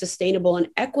create a sustainable and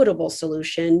equitable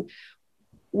solution,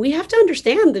 we have to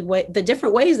understand the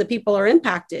different ways that people are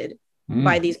impacted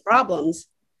by these problems.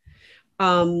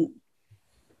 That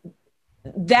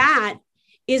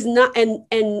is not, and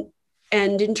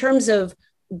in terms of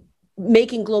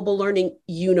making global learning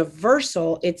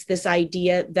universal, it's this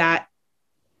idea that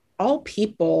all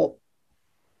people,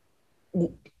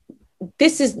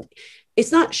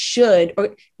 it's not should,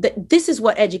 or that this is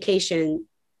what education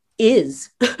is,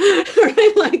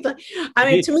 right? I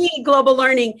mean, to me, global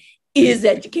learning is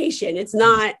education. It's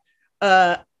not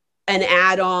an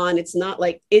add-on. It's not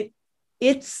like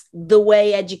it's the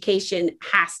way education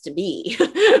has to be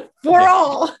for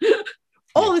all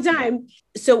the time.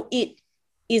 So it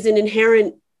is an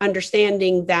inherent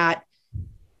understanding that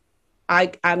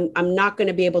I'm not going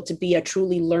to be able to be a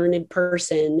truly learned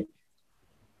person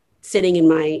sitting in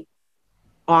my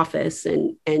office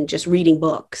and just reading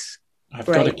books. I've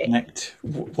got to connect.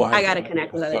 I got to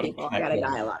connect with other people. I got to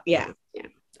dialogue. Yeah.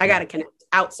 I got to connect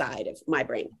outside of my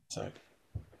brain. So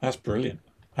that's brilliant.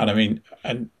 And I mean,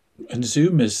 and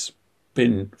Zoom has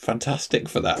been fantastic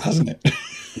for that, hasn't it?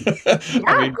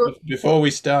 I mean, before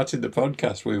we started the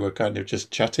podcast, we were kind of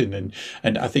just chatting,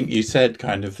 and I think you said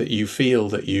kind of that you feel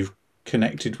that you've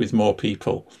connected with more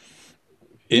people.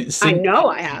 I know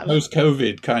I have.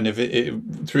 Post-COVID, kind of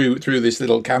through this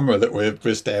little camera that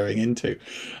we're staring into.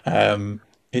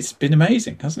 It's been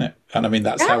amazing, hasn't it? And I mean,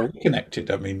 that's how we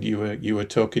connected. I mean, you were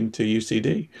talking to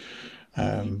UCD.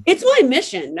 It's my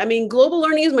mission. I mean, global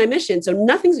learning is my mission. So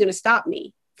nothing's going to stop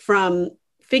me from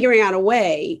figuring out a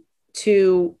way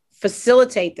to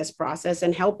facilitate this process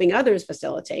and helping others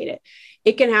facilitate it.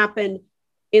 It can happen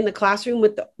in the classroom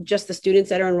with just the students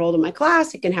that are enrolled in my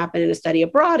class. It can happen in a study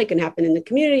abroad. It can happen in the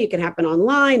community. It can happen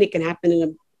online. It can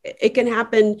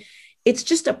happen. It's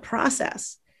just a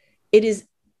process. It is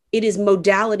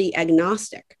modality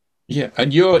agnostic. Yeah,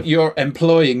 and you're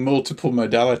employing multiple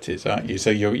modalities, aren't you? So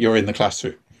you're in the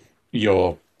classroom,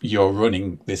 you're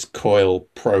running this COIL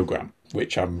program,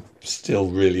 which I'm still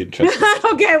really interested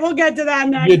in. Okay, we'll get to that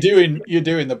next. You're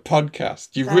doing the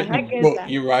podcast. You've written heck a is book. that?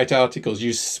 You write articles.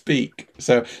 You speak.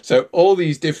 So all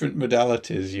these different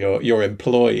modalities you're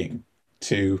employing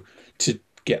to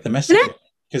get the message Yeah.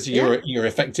 because Yeah. you're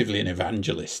effectively an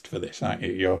evangelist for this, aren't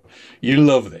you? You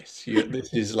love this.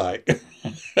 This is like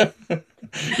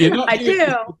you're not I doing,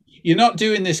 do. you're not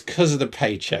doing this because of the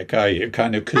paycheck, are you?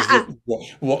 Kind of because Uh-uh.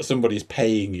 what somebody's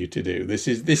paying you to do. This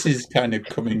is kind of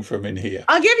coming from in here.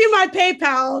 I'll give you my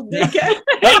PayPal.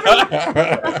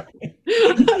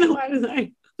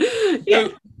 Yeah.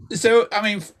 So I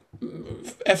mean,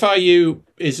 FIU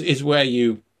is where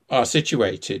you are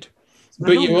situated,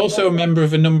 but you're also a member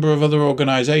of a number of other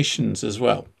organisations as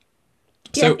well.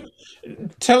 So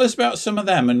tell us about some of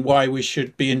them and why we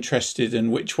should be interested,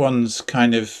 and which ones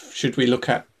kind of should we look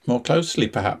at more closely,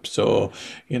 perhaps, or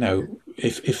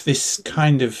if this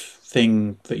kind of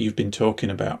thing that you've been talking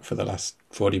about for the last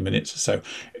 40 minutes or so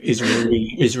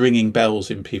is ringing bells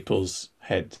in people's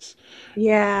heads.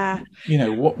 Yeah.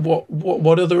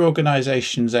 What other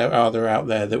organizations are there out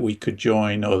there that we could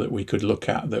join or that we could look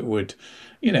at that would,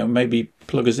 maybe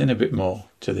plug us in a bit more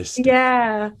to this stuff?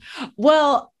 Yeah.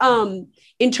 Well,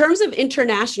 in terms of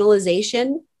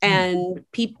internationalization and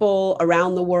people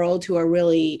around the world who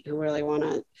really want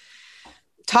to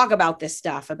talk about this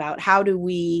stuff, about how do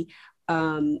we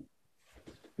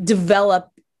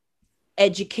develop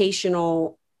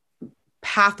educational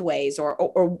pathways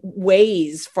or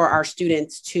ways for our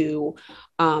students to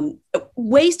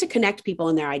ways to connect people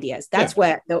and their ideas. That's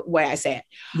the way I say it.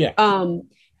 Yeah.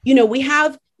 We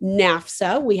have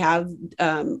NAFSA, we have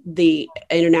the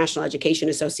International Education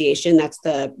Association. That's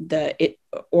the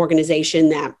organization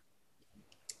that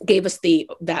gave us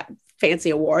that fancy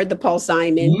award, the Paul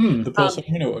Simon. The Paul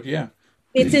Simon Award, yeah.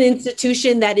 It's an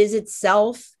institution that is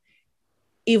itself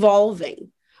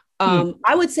evolving.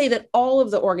 I would say that all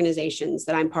of the organizations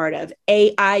that I'm part of,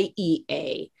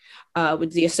 AIEA,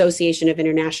 with the Association of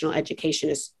International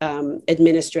Education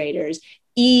Administrators,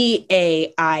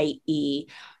 EAIE,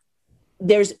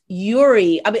 there's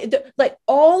URI, like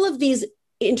all of these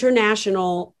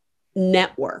international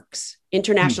networks,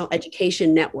 international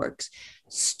education networks,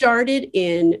 started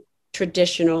in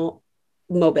traditional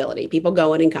mobility, people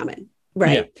going and coming,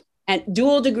 right? Yeah. And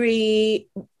dual degree,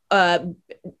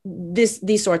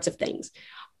 these sorts of things.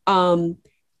 And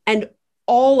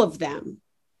all of them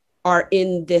are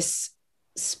in this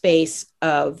space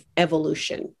of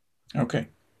evolution. Okay.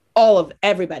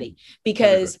 Everybody,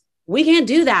 because we can't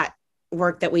do that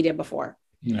work that we did before.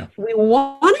 No. We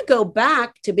want to go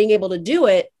back to being able to do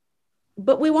it,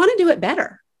 but we want to do it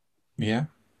better. Yeah.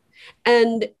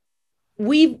 And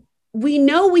we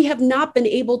know we have not been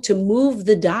able to move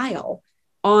the dial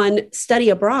on study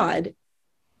abroad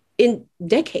in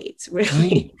decades,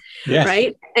 really. Yes.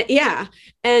 Right? Yeah.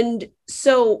 And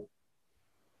so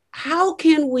how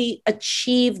can we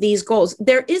achieve these goals?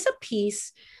 There is a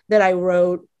piece that I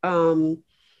wrote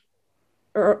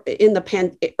earlier in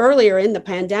the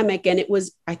pandemic, and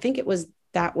I think it was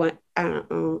that one. I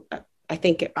don't know. I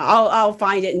think I'll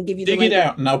find it and give you the link. Dig it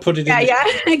out, and I'll put it.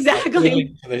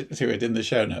 Exactly. To it in the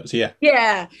show notes. Yeah.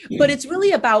 Yeah, but it's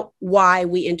really about why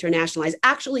we internationalize.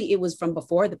 Actually, it was from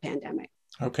before the pandemic.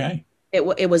 Okay.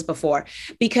 It was before,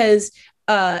 because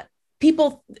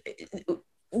people.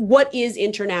 What is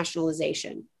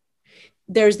internationalization?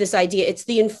 There's this idea, it's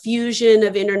the infusion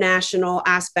of international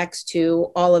aspects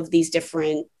to all of these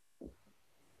different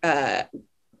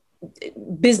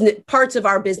business parts of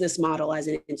our business model as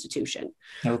an institution.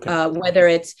 Okay. Whether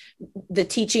it's the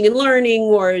teaching and learning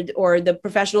or the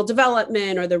professional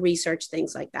development or the research,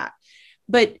 things like that.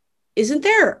 But isn't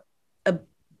there a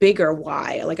bigger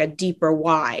why, like a deeper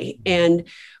why? And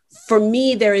for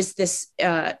me, there is this,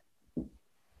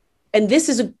 and this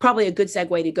is probably a good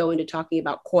segue to go into talking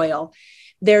about COIL.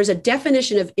 There's a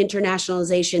definition of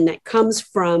internationalization that comes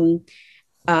from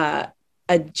a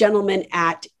gentleman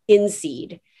at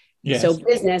INSEAD, yes. So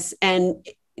business, and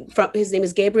his name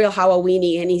is Gabriel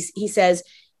Hawawini, and he says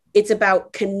it's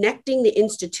about connecting the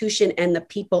institution and the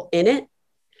people in it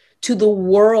to the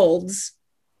world's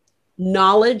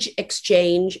knowledge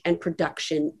exchange and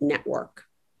production network.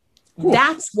 Ooh.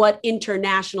 That's what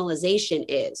internationalization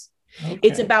is. Okay.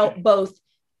 It's about both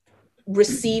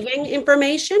receiving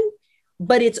information,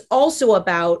 but it's also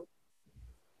about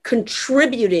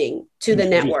contributing to the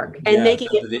network and making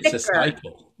it thicker. It's a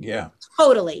cycle. Yeah,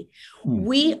 totally.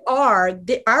 Our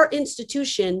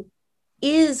institution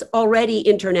is already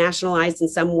internationalized in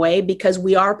some way because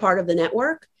we are part of the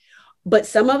network, but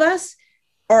some of us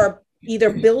are either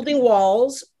building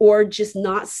walls or just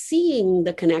not seeing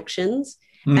the connections.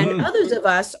 And others of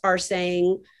us are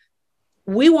saying,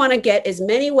 we want to get as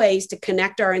many ways to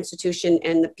connect our institution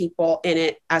and the people in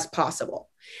it as possible.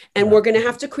 And we're going to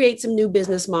have to create some new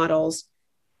business models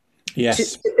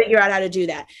Yes. to figure out how to do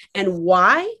that. And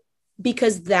why?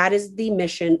 Because that is the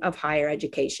mission of higher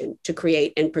education, to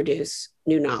create and produce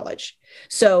new knowledge.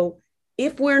 So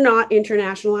if we're not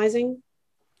internationalizing,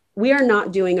 we are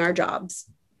not doing our jobs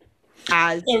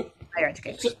as higher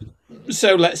educators.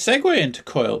 So let's segue into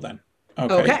COIL then.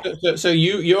 Okay. So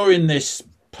you're in this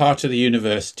part of the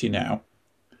university now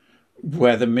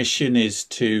where the mission is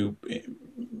to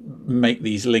make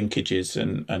these linkages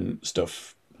and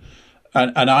stuff.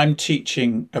 And I'm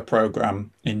teaching a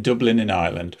program in Dublin in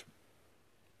Ireland,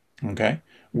 okay,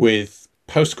 with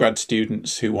postgrad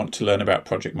students who want to learn about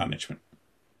project management.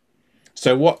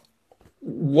 So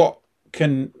what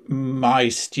can my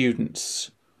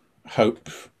students hope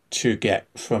to get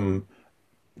from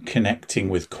connecting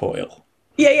with COIL?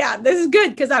 Yeah, this is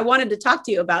good because I wanted to talk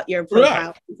to you about your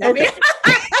profile. Right. Okay.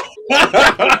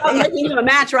 I'm making you a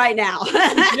match right now.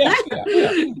 Yeah.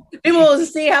 People will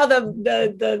see how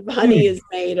the honey is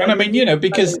made. And I mean,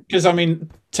 because I mean,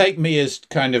 take me as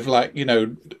kind of like,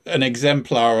 an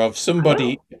exemplar of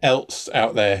somebody else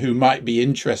out there who might be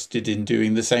interested in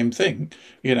doing the same thing,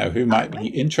 who might be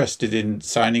interested in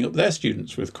signing up their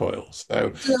students with COIL.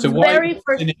 So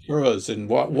what's in it for us, and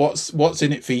what's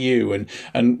in it for you,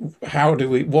 and how do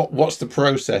we, what's the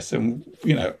process, and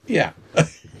yeah.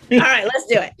 All right, let's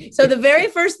do it. So the very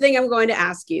first thing I'm going to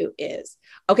ask you is,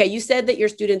 okay, you said that your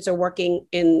students are working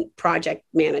in project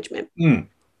management.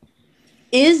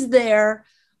 Is there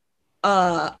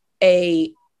a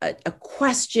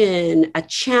question, a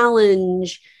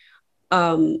challenge,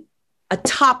 a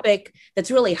topic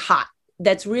that's really hot,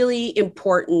 that's really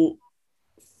important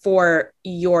for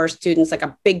your students, like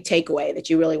a big takeaway that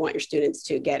you really want your students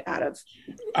to get out of?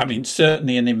 I mean,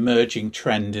 certainly an emerging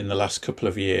trend in the last couple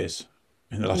of years,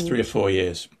 in the last 3 or 4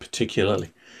 years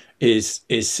particularly, is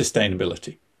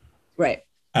sustainability. Right.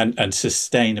 And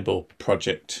sustainable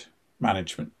project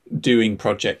management, doing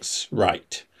projects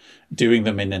right, doing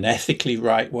them in an ethically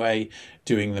right way,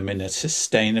 doing them in a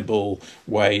sustainable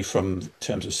way from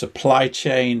terms of supply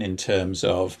chain, in terms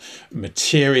of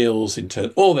materials,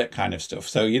 into all that kind of stuff.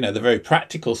 So, the very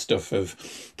practical stuff of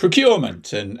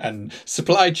procurement and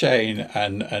supply chain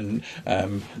and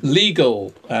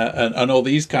legal and all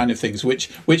these kind of things, which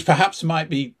perhaps might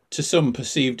be to some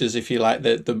perceived as, if you like,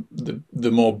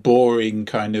 the more boring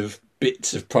kind of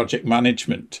bits of project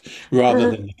management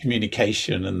rather than the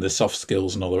communication and the soft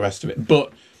skills and all the rest of it.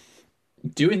 But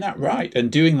doing that right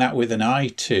and doing that with an eye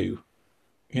to,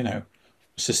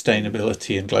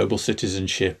 sustainability and global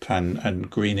citizenship and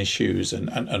green issues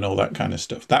and all that kind of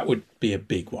stuff, that would be a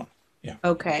big one. Yeah.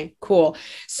 Okay, cool.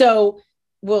 So,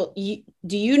 do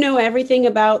you know everything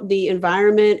about the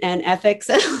environment and ethics?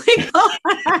 I'm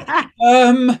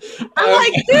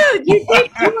like, dude, you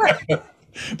think you are.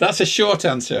 That's a short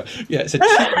answer. Yeah, it's a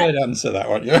two-word answer, that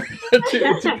one. Yeah,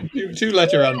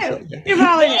 two-letter answer. Yeah. You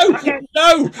probably no, okay.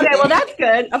 No. Okay, well, that's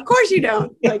good. Of course you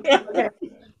don't. Okay.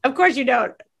 Of course you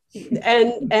don't.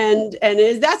 And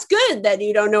that's good that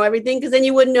you don't know everything, because then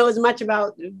you wouldn't know as much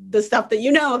about the stuff that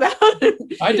you know about.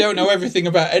 I don't know everything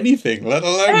about anything, let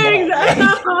alone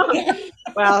that.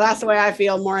 Well, that's the way I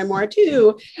feel more and more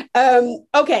too.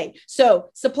 Okay, so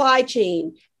supply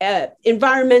chain,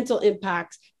 environmental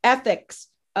impacts, ethics,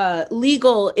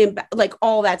 legal impact, like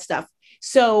all that stuff.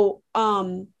 So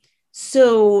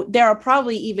there are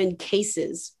probably even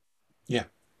cases,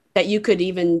 that you could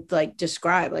even like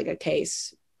describe, like a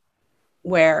case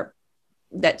where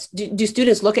do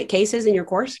students look at cases in your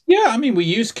course? Yeah, I mean, we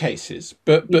use cases,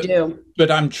 but do.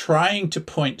 But I'm trying to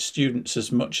point students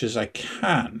as much as I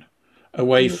can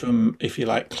away from, if you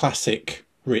like, classic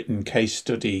written case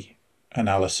study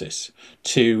analysis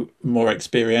to more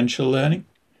experiential learning.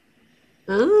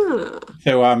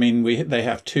 So, I mean, they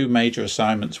have 2 major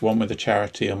assignments, one with a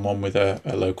charity and one with a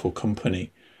local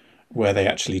company, where they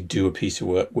actually do a piece of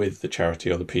work with the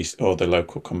charity or the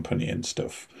local company and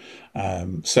stuff.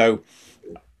 So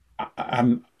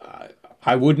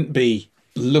I wouldn't be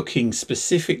looking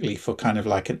specifically for kind of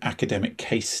like an academic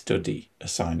case study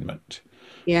assignment.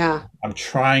 Yeah. I'm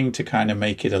trying to kind of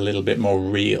make it a little bit more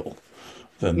real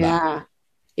than that.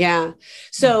 Yeah.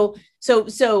 So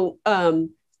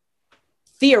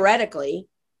theoretically,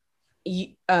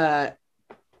 you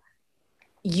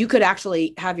could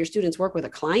actually have your students work with a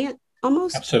client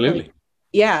almost? Absolutely.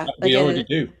 Yeah. We already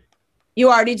do. You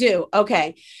already do.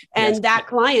 Okay. And that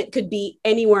client could be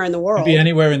anywhere in the world. Could be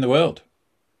anywhere in the world.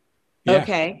 Yeah.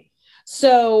 Okay.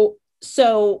 So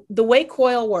the way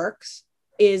COIL works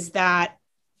is that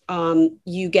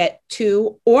you get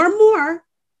 2 or more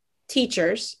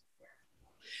teachers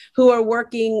who are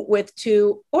working with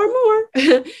 2 or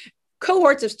more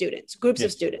cohorts of students, groups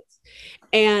of students.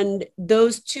 And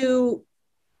those 2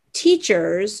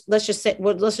 teachers, let's just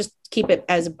keep it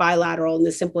as bilateral in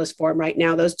the simplest form right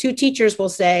now. Those 2 teachers will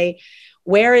say,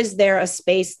 where is there a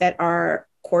space that our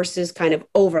courses kind of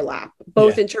overlap,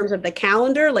 both in terms of the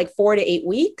calendar, like 4 to 8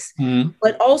 weeks,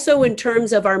 but also in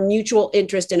terms of our mutual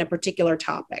interest in a particular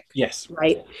topic. Yes.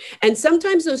 Right. And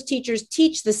sometimes those teachers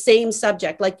teach the same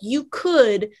subject. Like you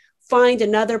could find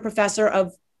another professor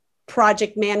of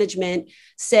project management,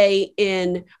 say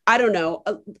in, I don't know,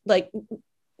 like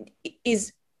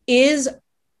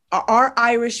are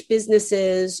Irish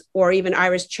businesses or even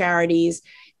Irish charities,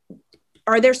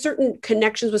 are there certain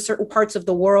connections with certain parts of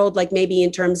the world, like maybe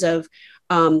in terms of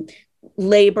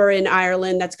labor in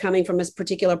Ireland that's coming from a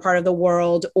particular part of the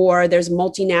world, or there's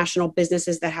multinational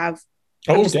businesses that have...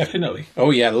 Definitely. Oh,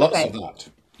 yeah, lots of that.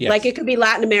 Yes. Like it could be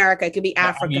Latin America, it could be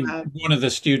Africa. I mean, one of the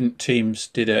student teams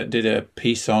did a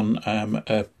piece on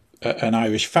an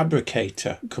Irish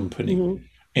fabricator company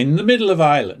in the middle of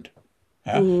Ireland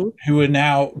who are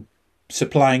now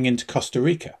supplying into Costa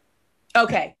Rica.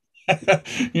 Okay.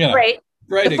 You know, Great.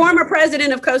 The former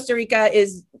president of Costa Rica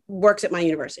works at my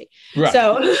university. Right.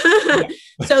 So,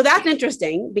 so that's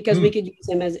interesting because we could use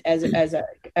him as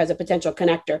a potential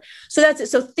connector. So that's it.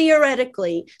 So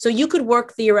theoretically, so you could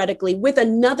work theoretically with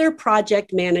another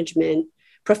project management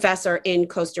professor in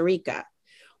Costa Rica,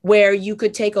 where you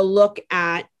could take a look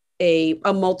at a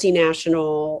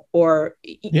multinational or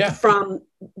from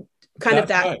kind of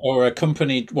that, right. Or a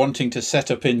company wanting to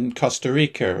set up in Costa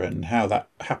Rica and how that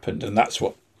happened, and that's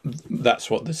what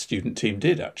the student team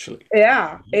did actually.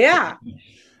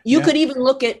 You could even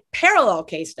look at parallel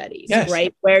case studies,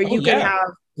 right, where you could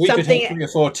have something. Have 3 or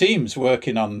 4 teams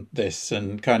working on this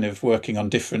and kind of working on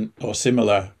different or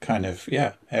similar kind of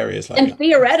areas like that. And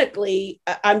theoretically,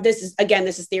 this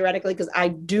is theoretically because I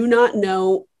do not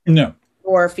know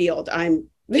your field. I'm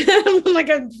like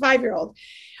a 5-year-old.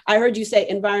 I heard you say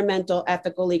environmental,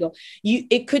 ethical, legal.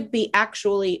 It could be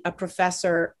actually a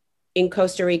professor in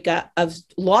Costa Rica of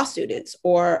law students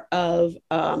or of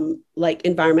like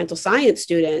environmental science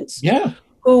students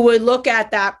who would look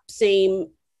at that same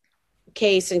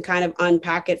case and kind of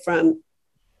unpack it from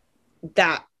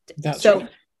that.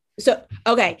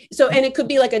 Okay. So, and it could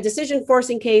be like a decision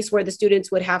forcing case where the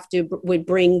students would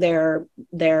bring their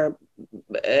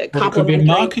it could be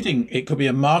marketing. It could be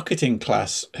a marketing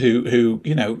class who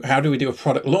how do we do a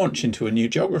product launch into a new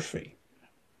geography?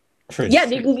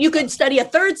 You could study a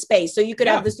third space. So you could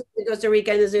have the students in Costa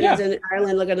Rica and the students in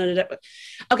Ireland looking at it.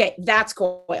 Okay, that's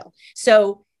cool.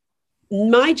 So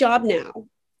my job now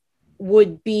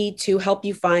would be to help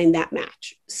you find that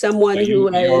match. Someone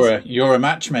you're a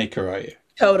matchmaker, are you?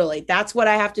 Totally. That's what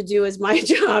I have to do as my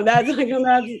job. That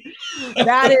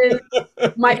is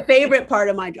my favorite part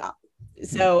of my job.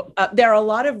 So there are a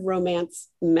lot of romance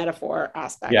metaphor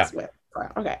aspects with.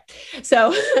 Okay.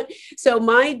 So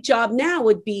my job now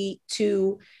would be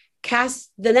to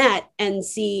cast the net and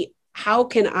see how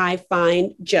can I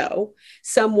find Joe,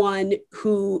 someone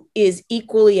who is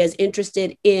equally as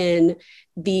interested in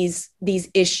these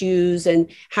issues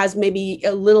and has maybe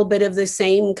a little bit of the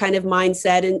same kind of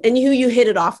mindset and who you hit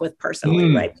it off with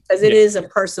personally, right? Because it is a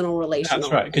personal relationship.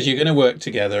 That's right. Because you're going to work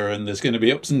together and there's going to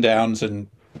be ups and downs and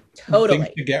things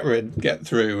to get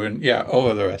through and all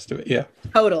of the rest of it. Yeah.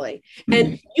 Totally.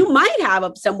 And you might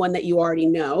have someone that you already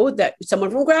know, that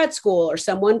someone from grad school or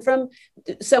someone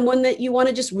that you want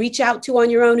to just reach out to on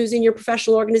your own who's in your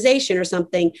professional organization or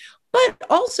something. But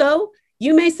also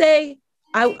you may say,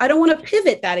 I don't want to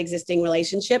pivot that existing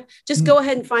relationship. Just go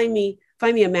ahead and find me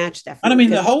a match, Stephanie. And I mean,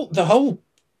 the whole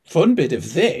fun bit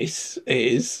of this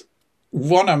is,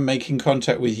 one, I'm making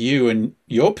contact with you and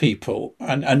your people,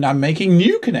 and I'm making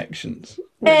new connections.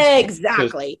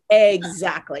 Exactly.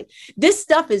 This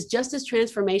stuff is just as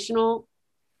transformational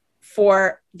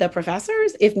for the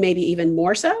professors, if maybe even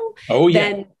more so,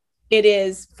 than it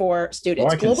is for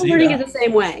students. Global learning is the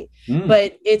same way,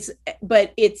 but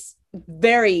it's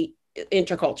very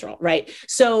intercultural, right?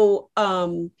 So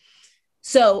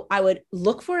I would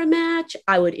look for a match.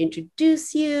 I would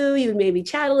introduce you. You would maybe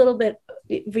chat a little bit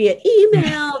via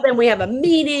email. Then we have a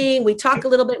meeting. We talk a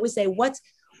little bit. We say,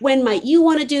 when might you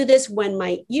want to do this? When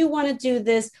might you want to do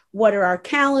this? What are our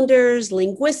calendars?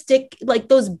 Linguistic, like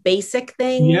those basic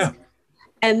things. Yeah.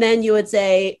 And then you would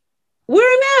say, we're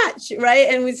a match, right?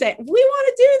 And we'd say, we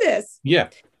want to do this. Yeah.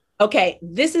 Okay.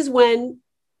 This is when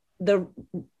the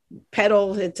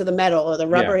pedal hits to the metal or the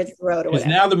rubber hits the road or whatever.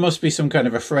 Now there must be some kind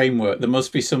of a framework. There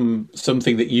must be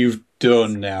something that you've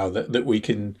done now that we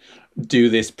can do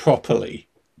this properly.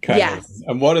 kind of, Yes,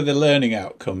 and what are the learning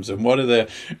outcomes, and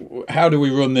how do we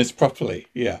run this properly?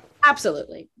 Yeah.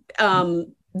 absolutely.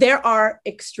 There are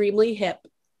extremely hip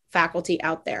faculty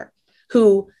out there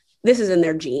who this is in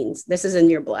their genes, this is in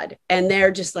your blood, and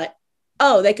they're just like,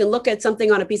 oh, they can look at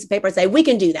something on a piece of paper and say, we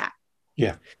can do that.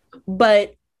 Yeah.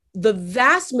 But the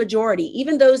vast majority,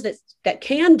 even those that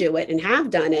can do it and have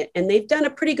done it, and they've done a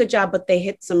pretty good job, but they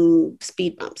hit some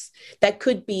speed bumps that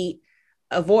could be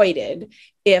avoided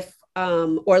if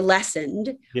or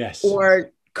lessened, Yes.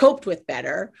 or coped with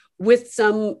better with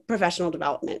some professional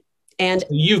development. And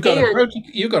you've got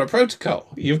a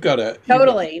protocol.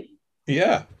 Totally.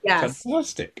 Yeah. Yes.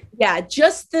 Fantastic. Yeah.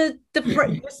 Just the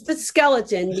just the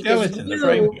skeleton, because The you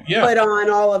framework. Yeah. put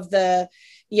on all of the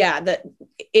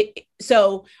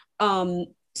so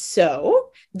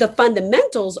the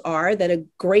fundamentals are that a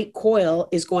great coil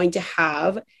is going to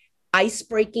have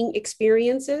ice-breaking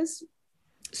experiences.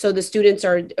 So the students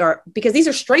are because these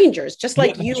are strangers, just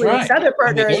like you and right. this other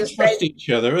partner. And they don't trust each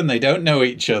other, and they don't know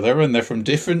each other, and they're from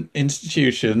different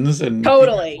institutions, and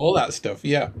totally all that stuff.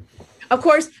 Yeah. Of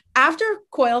course, after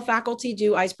coil faculty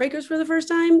do icebreakers for the first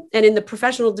time, and in the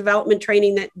professional development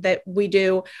training that we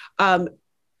do,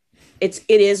 it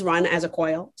is run as a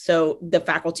coil. So the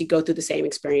faculty go through the same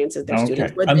experience as their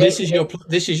students. And this is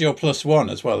your plus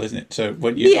one as well, isn't it? So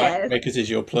when you icebreakers is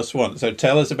your plus one. So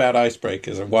tell us about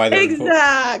icebreakers and why they're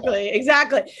exactly.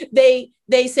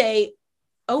 They say,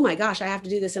 oh my gosh, I have to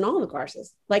do this in all the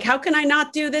courses. Like, how can I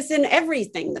not do this in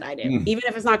everything that I do, even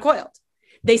if it's not coiled?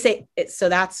 They say so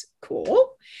that's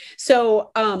cool. So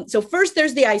first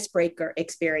there's the icebreaker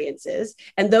experiences,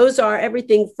 and those are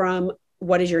everything from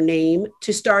what is your name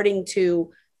to starting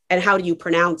to, and how do you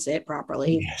pronounce it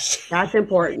properly? Yes. That's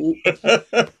important. And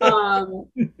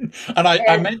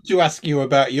I meant to ask you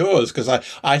about yours, because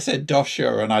I said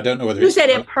Dosha, and I don't know whether you said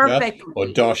it perfectly or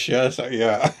Dosha. So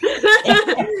yeah,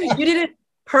 you did it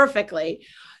perfectly.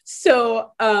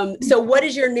 So what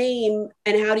is your name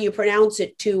and how do you pronounce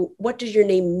it, to what does your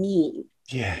name mean?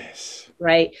 Yes.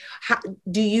 Right. How,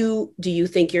 do you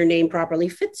think your name properly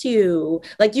fits you?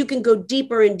 Like, you can go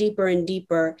deeper and deeper and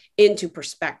deeper into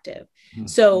perspective. Mm-hmm.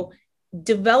 So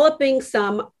developing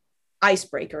some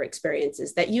icebreaker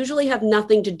experiences that usually have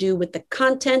nothing to do with the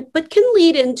content, but can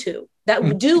lead into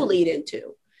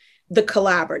the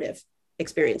collaborative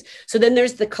experience. So then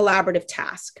there's the collaborative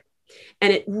task.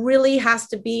 And it really has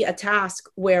to be a task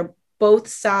where both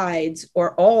sides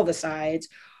or all the sides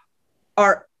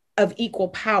are of equal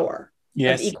power,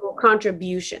 of equal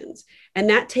contributions. And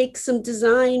that takes some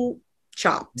design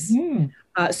chops.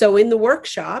 Mm-hmm. So in the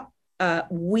workshop,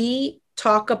 we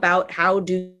talk about how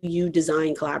do you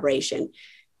design collaboration.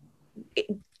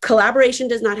 Collaboration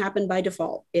does not happen by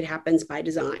default. It happens by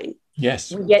design.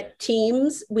 Yes. We get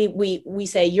teams. We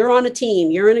say, you're on a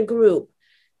team, you're in a group.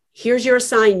 Here's your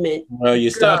assignment. Well, you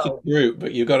start a group,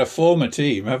 but you've got to form a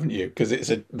team, haven't you? Because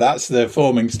that's the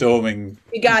forming, storming.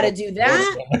 You got to do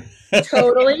that.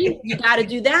 Totally. You got to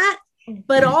do that.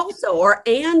 But also,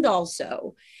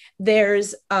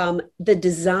 there's the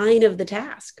design of the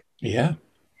task. Yeah.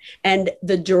 And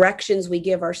the directions we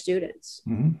give our students.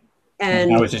 Mm-hmm.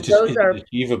 And how is it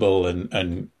achievable?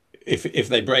 And if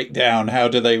they break down, how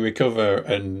do they recover?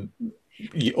 And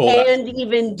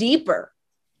even deeper.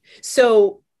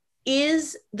 So,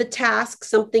 is the task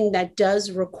something that does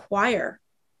require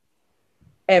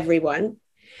everyone?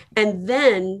 And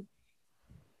then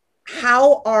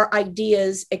how are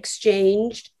ideas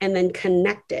exchanged and then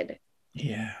connected?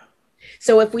 Yeah.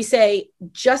 So if we say,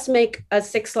 just make a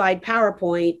 6-slide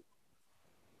PowerPoint,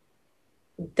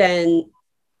 then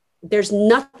there's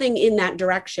nothing in that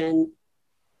direction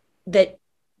that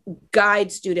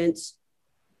guides students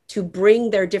to bring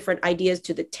their different ideas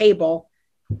to the table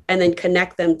and then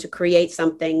connect them to create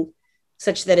something,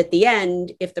 such that at the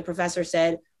end, if the professor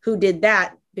said, who did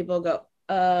that? People go,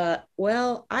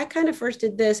 well, I kind of first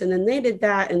did this, and then they did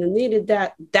that, and then they did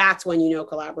that. That's when you know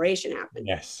collaboration happened.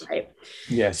 Yes. Right?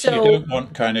 Yes. So you don't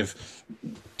want kind of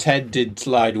Ted did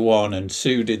slide 1 and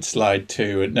Sue did slide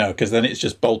 2. And no, because then it's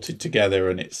just bolted together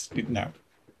and no.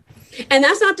 And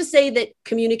that's not to say that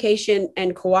communication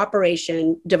and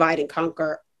cooperation, divide and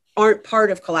conquer, aren't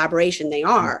part of collaboration. They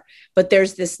are, but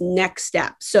there's this next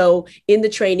step. So in the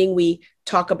training, we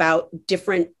talk about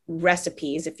different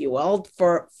recipes, if you will,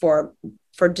 for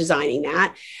designing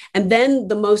that. And then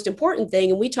the most important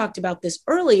thing, and we talked about this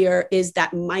earlier, is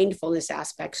that mindfulness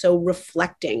aspect. So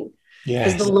reflecting,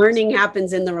 because the learning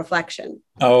happens in the reflection.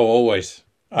 Oh, always.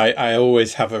 I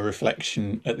always have a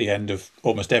reflection at the end of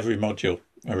almost every module.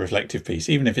 A reflective piece,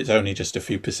 even if it's only just a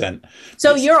few percent.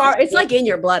 So it's like in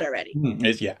your blood already.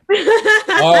 Yeah.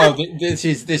 Oh, this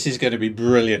is going to be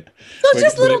brilliant. So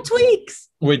just little tweaks.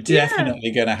 We're Yeah,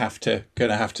 definitely gonna have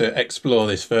to explore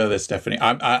this further, Stephanie.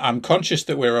 I'm conscious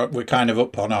that we're kind of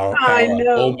up on our I hour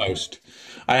know. almost.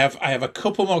 I have a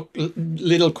couple more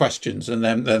little questions, and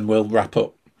then we'll wrap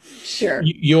up. Sure.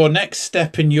 Your next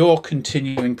step in your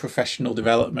continuing professional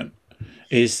development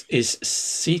is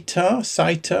CITAR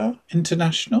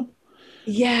International.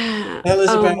 Yeah. Tell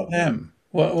us about them.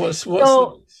 What's the.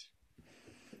 So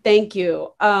thank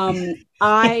you.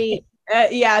 I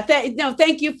yeah, no,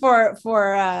 thank you for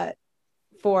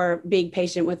being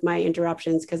patient with my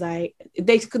interruptions because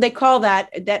they call that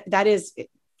is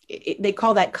they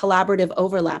call that collaborative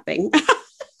overlapping.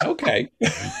 Okay.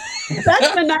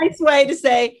 That's a nice way to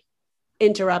say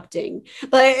interrupting.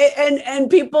 Like and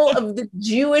people of the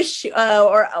Jewish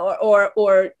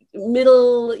or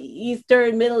Middle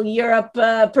Eastern, Middle Europe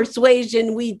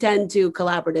persuasion, we tend to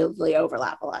collaboratively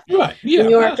overlap a lot. Right. New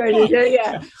Yeah, that's Yorkers, fine. yeah,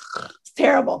 Yeah. it's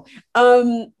terrible.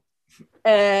 Uh,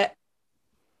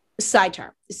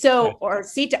 Sitar. Yeah. So, or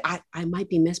Sita, I might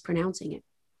be mispronouncing it.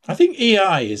 I think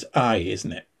EI is I,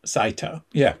 isn't it? CITAR.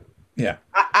 Yeah. Yeah.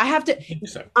 I have to, I think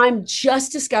so. I'm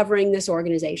just discovering this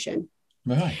organization,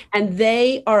 Right. and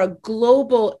they are a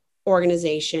global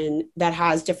organization that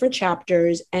has different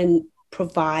chapters and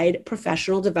provide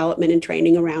professional development and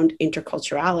training around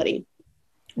interculturality.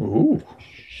 Ooh.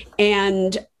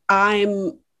 And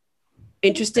I'm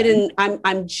interested Okay. in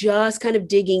I'm just kind of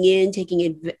digging in,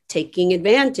 taking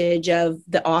advantage of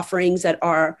the offerings that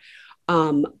are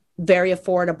um, very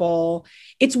affordable.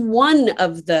 It's one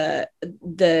of the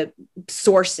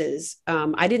sources.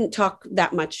 I didn't talk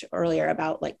that much earlier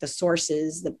about like the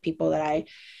sources, the people that I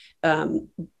um,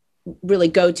 really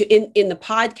go to in the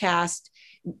podcast.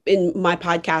 In my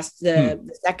podcast, the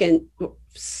second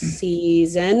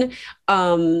season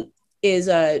is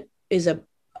a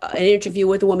an interview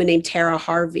with a woman named Tara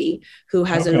Harvey, who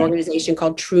has an Okay. organization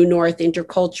called True North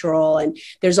Intercultural. And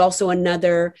there's also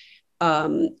another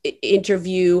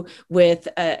interview with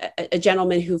a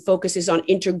gentleman who focuses on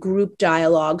intergroup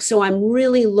dialogue. So I'm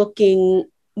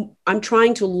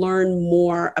trying to learn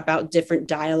more about different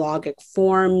dialogic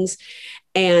forms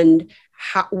and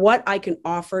what I can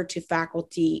offer to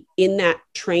faculty in that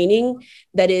training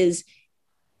that is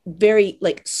very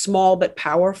like small but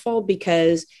powerful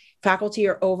because faculty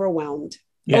are overwhelmed,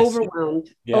 Yes. overwhelmed,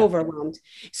 Yeah. overwhelmed.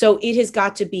 So it has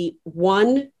got to be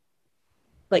one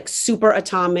like super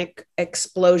atomic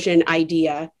explosion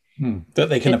idea That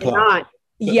they can and apply. not, That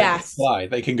they can yes, apply.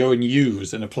 They can go and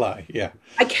use and apply. Yeah.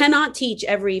 I cannot teach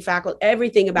every faculty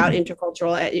everything about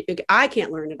intercultural. I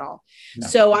can't learn it all. No.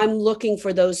 So I'm looking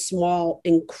for those small,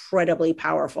 incredibly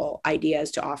powerful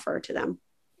ideas to offer to them.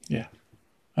 Yeah.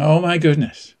 Oh my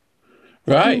goodness.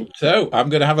 Right. So I'm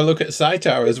going to have a look at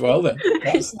CITAR as well then.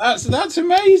 That's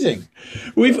amazing.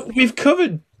 We've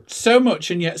covered so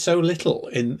much and yet so little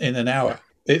in an hour.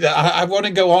 I want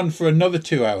to go on for another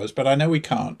 2 hours, but I know we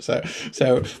can't. So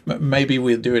maybe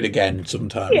we'll do it again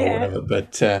sometime or Yeah.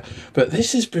 whatever. But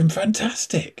this has been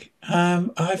fantastic.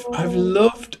 I've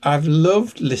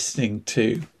loved listening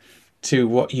to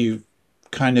what you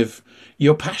kind of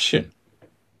your passion.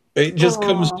 It just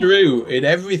comes Oh, through in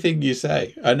everything you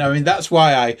say, and I mean that's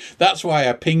why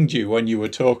I pinged you when you were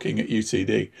talking at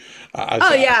UCD.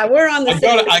 oh yeah, we're on the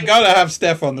same. I gotta have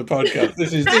Steph on the podcast.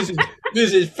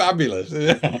 This is fabulous.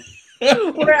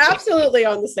 We're absolutely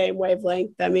on the same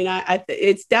wavelength. I mean,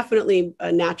 it's definitely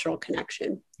a natural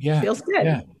connection. Yeah, Feels good.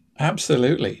 yeah,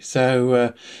 absolutely.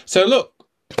 So look,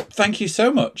 thank you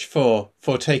so much for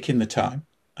taking the time.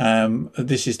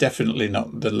 This is definitely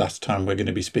not the last time we're going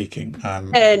to be speaking. No.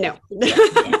 Yeah,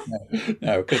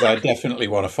 no, because I definitely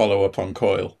want to follow up on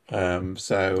Coil.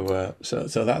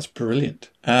 So that's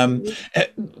brilliant.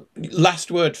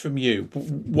 Last word from you.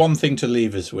 One thing to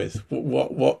leave us with.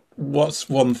 What's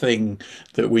one thing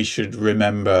that we should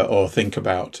remember or think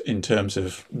about in terms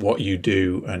of what you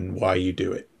do and why you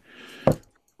do it?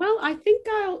 Well,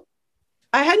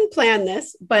 I hadn't planned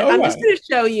this, but Oh, I'm just right. going to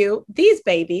show you these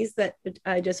babies that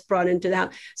I just brought into the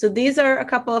house. So these are a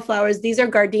couple of flowers. These are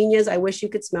gardenias. I wish you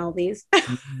could smell these.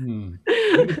 Mm.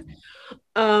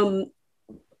 um,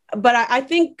 but I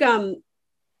think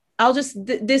I'll just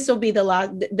this will be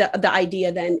the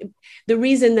idea then. The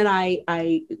reason that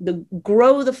I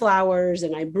grow the flowers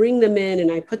and I bring them in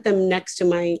and I put them next to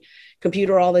my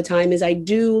computer all the time is I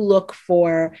do look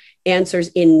for answers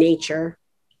in nature.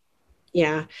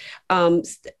 Yeah.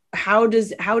 How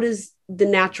does the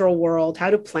natural world, how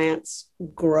do plants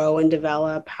grow and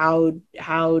develop? How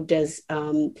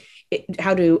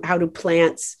do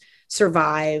plants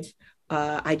survive?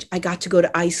 I got to go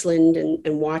to Iceland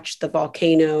and watch the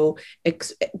volcano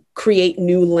create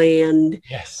new land,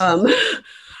 Yes. um,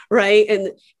 right?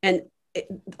 And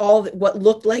all what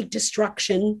looked like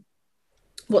destruction,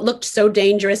 what looked so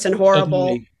dangerous and horrible,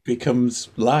 suddenly becomes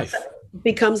life.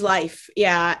 Becomes life.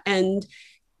 Yeah. And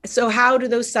so how do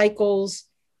those cycles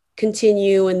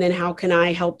continue? And then how can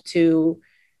I help to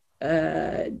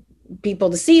people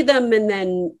to see them, and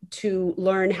then to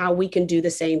learn how we can do the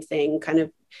same thing, kind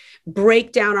of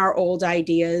break down our old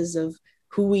ideas of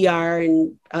who we are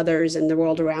and others and the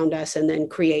world around us, and then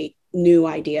create new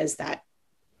ideas that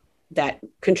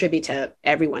contribute to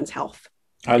everyone's health.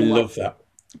 I love that,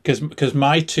 because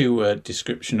my two-word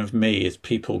description of me is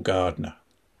people gardener,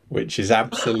 which is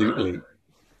absolutely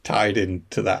tied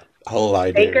into that whole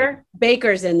idea.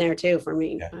 Baker's in there too for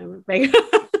me. Yeah.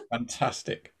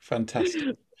 Fantastic.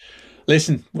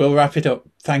 Listen, we'll wrap it up.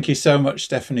 Thank you so much,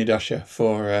 Stephanie Doscher,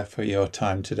 for your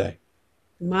time today.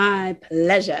 My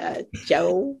pleasure,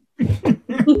 Joe.